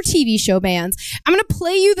bands. They're TV show bands. I'm going to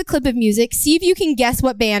play you the clip of music, see if you can guess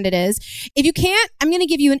what band it is. If you can't, I'm going to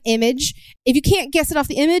give you an image. If you can't guess it off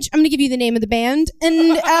the image, I'm going to give you the name of the band, and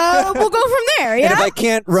we'll go from there. Yeah. And if I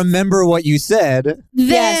can't remember what you said, then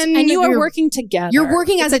yes, and you are working together. You're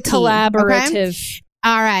working as a team, collaborative. Okay?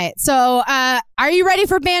 All right. So, are you ready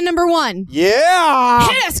for band number 1? Yeah.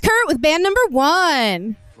 Hit us, Kurt, with band number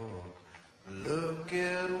 1. Look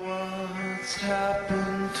at what's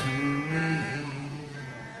happened to me.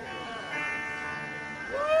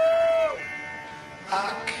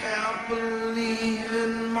 I can't believe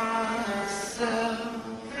in myself.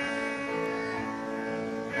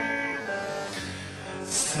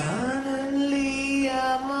 Suddenly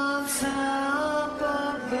I'm on top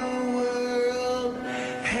of the world,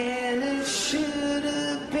 and it should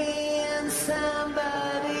have been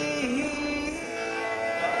somebody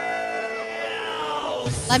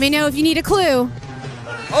else. Let me know if you need a clue.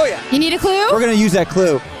 Oh, yeah. You need a clue? We're going to use that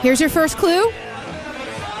clue. Here's your first clue.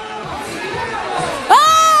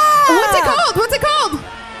 What's it called? What's it called?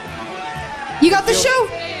 You got the show?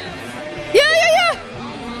 Yeah.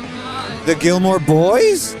 The Gilmore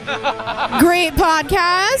Boys? Great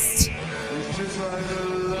podcast.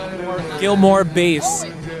 Gilmore Bass.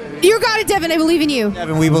 You got it, Devin. I believe in you.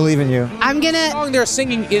 Devin, we believe in you. I'm going The to... song they're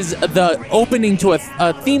singing is the opening to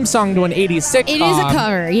a theme song to an 80s sitcom. It is a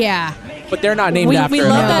cover, yeah. But they're not named We after love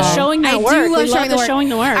that another. showing that I work. do love We love the showing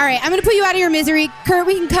the work. All right, I'm going to put you out of your misery. Kurt,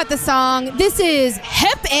 we can cut the song. This is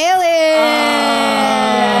Hep Aliens.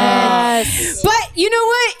 But you know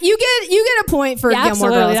what? You get a point for Yeah, Gilmore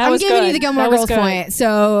absolutely. Girls. That I'm was giving you good. the Gilmore That was Girls good. point.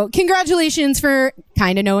 So congratulations for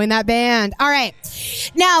kind of knowing that band. All right.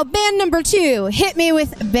 Now, band number 2. Hit me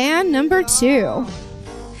with band number 2. We'll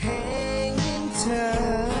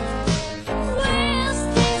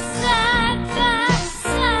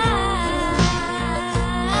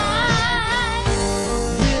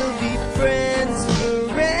be friends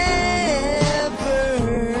forever.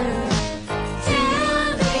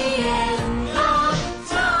 Till the end of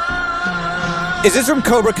time. Is this from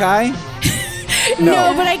Cobra Kai?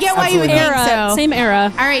 No, but I get why you would think so. Same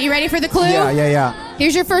era. All right, you ready for the clue? Yeah.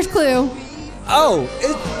 Here's your first clue. Oh,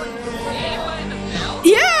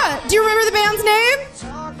 Yeah. Do you remember the band's name?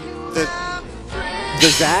 the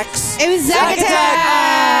Zacks? It was Zack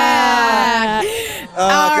Attack.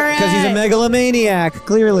 Because he's a megalomaniac,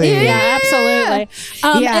 clearly. Yeah, absolutely.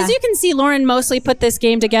 Yeah. As you can see, Lauren mostly put this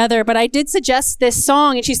game together, but I did suggest this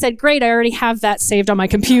song, and she said, great, I already have that saved on my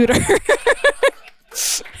computer. All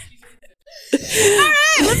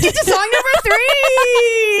right, let's get to song number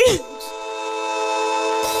 3.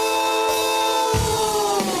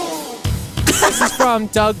 This is from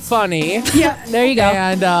Doug Funny. Yeah, there you go.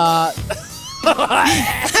 And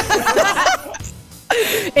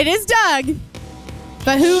it is Doug.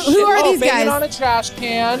 But who are these banging guys? on a trash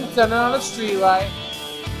can, sitting on a streetlight.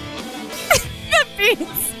 The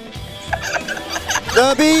Beats.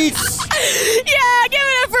 The Beats. Yeah, give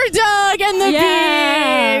it up for Doug and the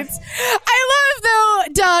Beats. I love, though,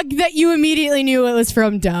 Doug, that you immediately knew it was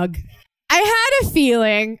from Doug. I had a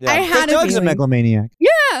feeling. Yeah, 'cause Doug's a megalomaniac.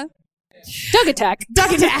 Yeah. Dog attack.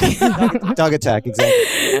 Dog attack. Dog attack,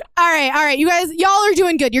 exactly. All right. You guys, y'all are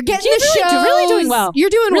doing good. You're getting the show. You're really doing well. You're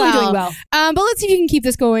doing really well. doing well. But let's see if you can keep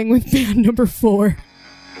this going with band number 4.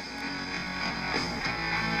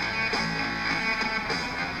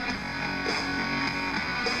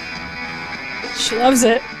 She loves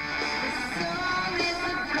it.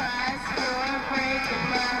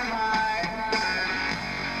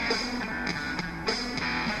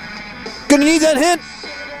 Gonna need that hint.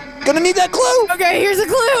 Gonna need that clue. Okay, here's a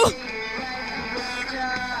clue.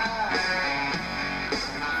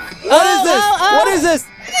 What is this? What is this?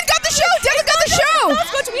 Dennis got the show. Dennis got the show.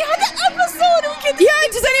 We had the episode. Yeah,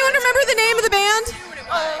 does anyone remember the name of the band?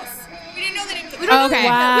 We didn't know the name of the Okay.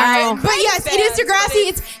 Wow. All right. But yes, it is Degrassi.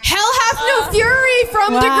 It's Hell Hath No Fury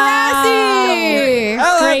from Degrassi. Hell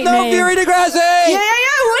hath Great no name. Fury Degrassi. Yeah.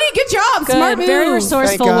 Woody, good job. Good. Smart move. Very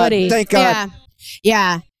resourceful, Thank God. Woody. Thank God.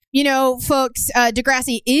 Yeah. You know, folks,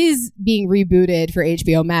 Degrassi is being rebooted for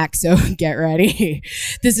HBO Max, so get ready.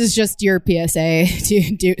 This is just your PSA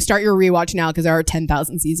to start your rewatch now because there are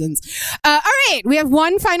 10,000 seasons. All right, we have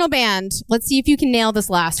one final band. Let's see if you can nail this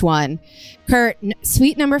last one. Kurt,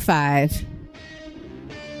 suite number 5.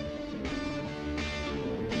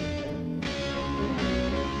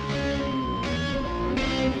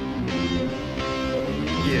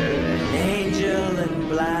 You're an angel in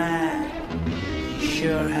black.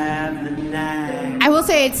 Sure have the knack. I will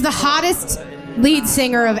say it's the hottest lead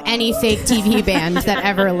singer of any fake TV band that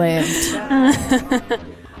ever lived.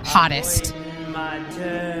 Hottest. My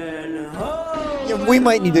turn. Oh, Yeah, we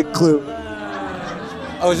might need a clue.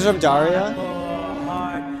 Oh, is this from Daria?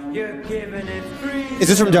 heart, you're giving it free. Is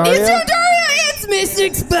this from Daria? It's from Daria. It's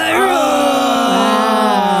Mystic Spiral.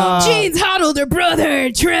 Jean's hot older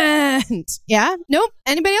brother, Trent. Yeah? Nope.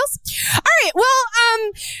 Anybody else? All right.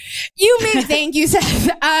 Well, you may thank you, Seth.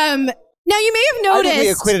 Now you may have I noticed. think we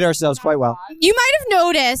acquitted ourselves quite well. You might have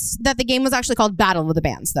noticed that the game was actually called Battle of the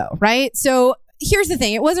Bands, though, right? So here's the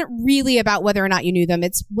thing. It wasn't really about whether or not you knew them.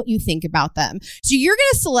 It's what you think about them. So you're going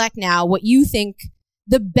to select now what you think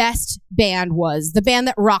the best band was, the band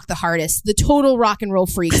that rocked the hardest, the total rock and roll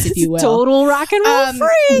freaks, if you will. Total rock and roll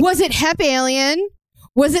freak. Was it Hep Alien?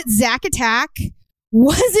 Was it Zack Attack?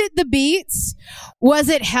 Was it The Beats? Was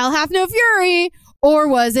it Hell Hath No Fury? Or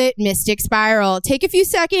was it Mystic Spiral? Take a few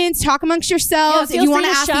seconds, talk amongst yourselves. Yeah, if you want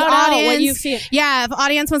to ask the audience, what you feel. yeah, if the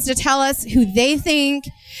audience wants to tell us who they think,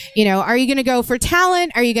 you know, are you going to go for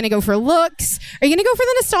talent? Are you going to go for looks? Are you going to go for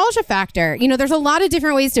the nostalgia factor? You know, there's a lot of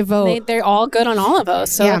different ways to vote. They're all good on all of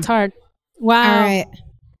those, so Yeah. it's hard. Wow. All right.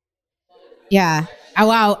 Yeah. Oh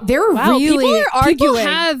wow, they're Wow, really people are arguing.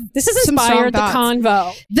 have This has some strong inspired the thoughts.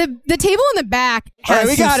 convo. The table in the back. All right, has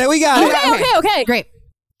we some- got it. We got it. Okay. Great.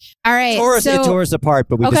 All right. It tore us apart,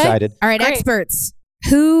 but we Okay. decided. All right, Great. experts.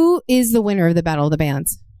 Who is the winner of the Battle of the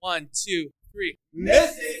Bands? 1, 2, 3.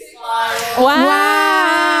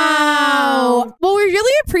 Wow. Well, we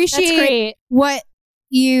really That's appreciate great. what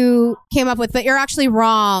you came up with, but you're actually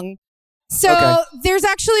wrong. So Okay. there's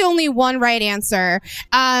actually only one right answer.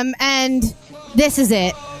 And this is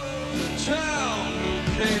it. Town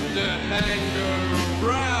came to hang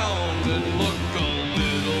around and look a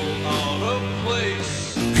little out of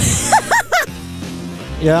place.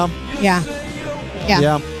 Yeah. Yeah.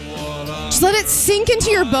 Yeah. Just let it sink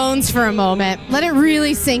into your bones for a moment. Let it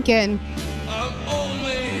really sink in. I'm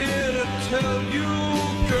only here to tell you,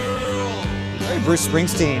 girl. Very Bruce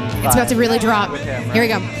Springsteen. It's about to really drop. Here we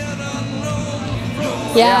go.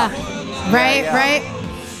 Yeah. Right?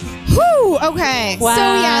 Whew, okay. Wow. So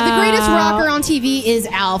yeah, the greatest rocker on TV is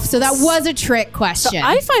Alf. So that was a trick So question.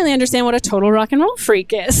 I finally understand what a total rock and roll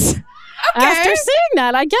freak is. After seeing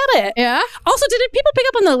that, I get it. Yeah. Also, did people pick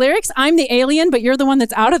up on the lyrics? I'm the alien, but you're the one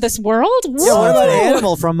that's out of this world? Yeah, what about Whoa.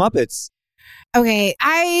 Animal from Muppets? Okay,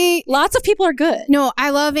 Lots of people are good. No,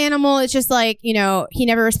 I love Animal. It's just like, you know, he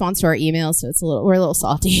never responds to our emails, so we're a little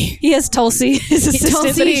salty. He has Tulsi, his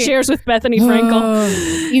assistant that he Tulsi. shares with Bethany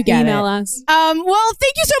Frankel. You get Email it. us. Well,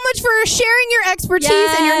 thank you so much for sharing your expertise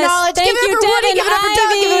and your knowledge. Thank give it you, up for Woody. Devin Give it up for Doug.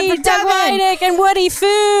 Give it up Ivey, for Doug Devin. Wynick and Woody Fu.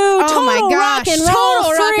 Oh Total my gosh. rock and roll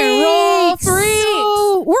Total rock and roll freaks. freaks.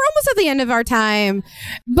 So we're almost at the end of our time.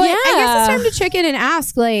 But I guess Yeah. it's time to check in and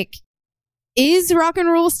ask, like, is rock and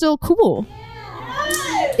roll still cool?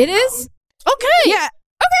 It is? Okay. Yeah.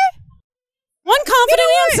 Okay. One confident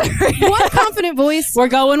answer. One confident voice. We're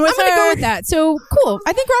going with I'm going to her. go with that. So cool.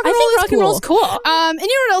 I think rock and roll is rock and roll's cool. And you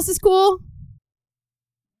know what else is cool?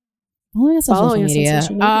 Following us on Following social us on media.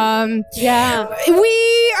 social media. Yeah.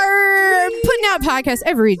 We are putting out podcasts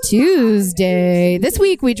every Tuesday. This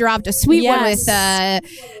week we dropped a sweet one with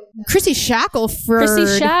Chrissy Shackelford.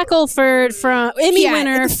 Chrissy Shackelford from Emmy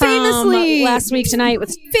winner famously from Last Week Tonight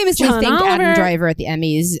with famously John thanked Oliver. Adam Driver at the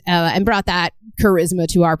Emmys and brought that charisma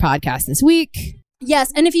to our podcast this week.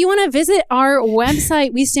 Yes, and if you want to visit our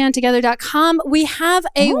website, westandtogether.com, we have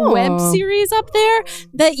a web series up there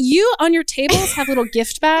that you on your tables have little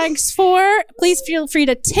gift bags for. Please feel free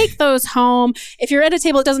to take those home. If you're at a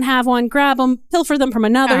table that doesn't have one, grab them, pilfer them from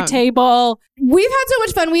another table. We've had so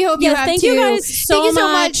much fun. We hope you have thank too. you guys so Thank you so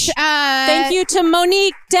much. much. Thank you to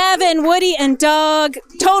Monique, Devin, Woody, and Doug.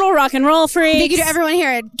 Total rock and roll freaks. Thank you to everyone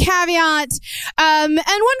here at Caveat. And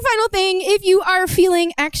one final thing, if you are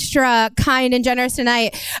feeling extra kind and generous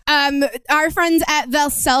tonight, our friends at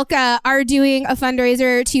Veselka are doing a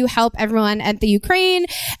fundraiser to help everyone at the Ukraine.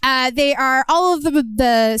 They are all of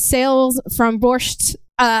the sales from Borscht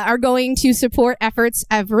are going to support efforts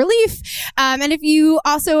of relief. And if you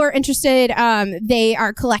also are interested, they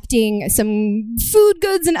are collecting some food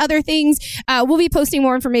goods and other things. We'll be posting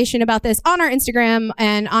more information about this on our Instagram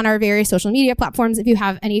and on our various social media platforms. If you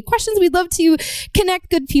have any questions, we'd love to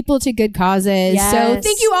connect good people to good causes. Yes. So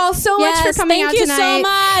thank you all so much for coming out tonight. Thank you so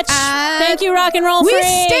much. Thank you, rock and roll We freaks.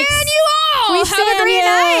 stand you all. We Have stand a great you.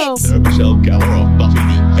 night. Michelle Gellar of Buffy the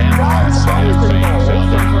Vampire Slayer fame.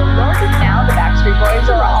 Now the Backstreet Boys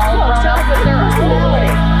are all grown up with their own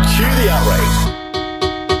reality. Cue the outrage.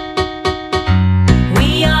 We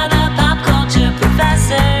are the pop culture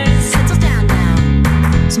professors. Settle down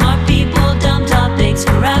now. Smart people, dumb topics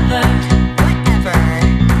forever. Whatever.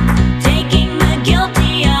 Taking the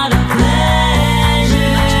guilty out of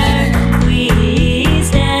pleasure. We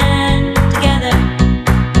stand together.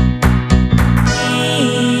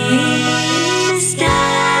 We stand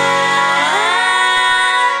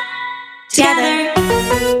together.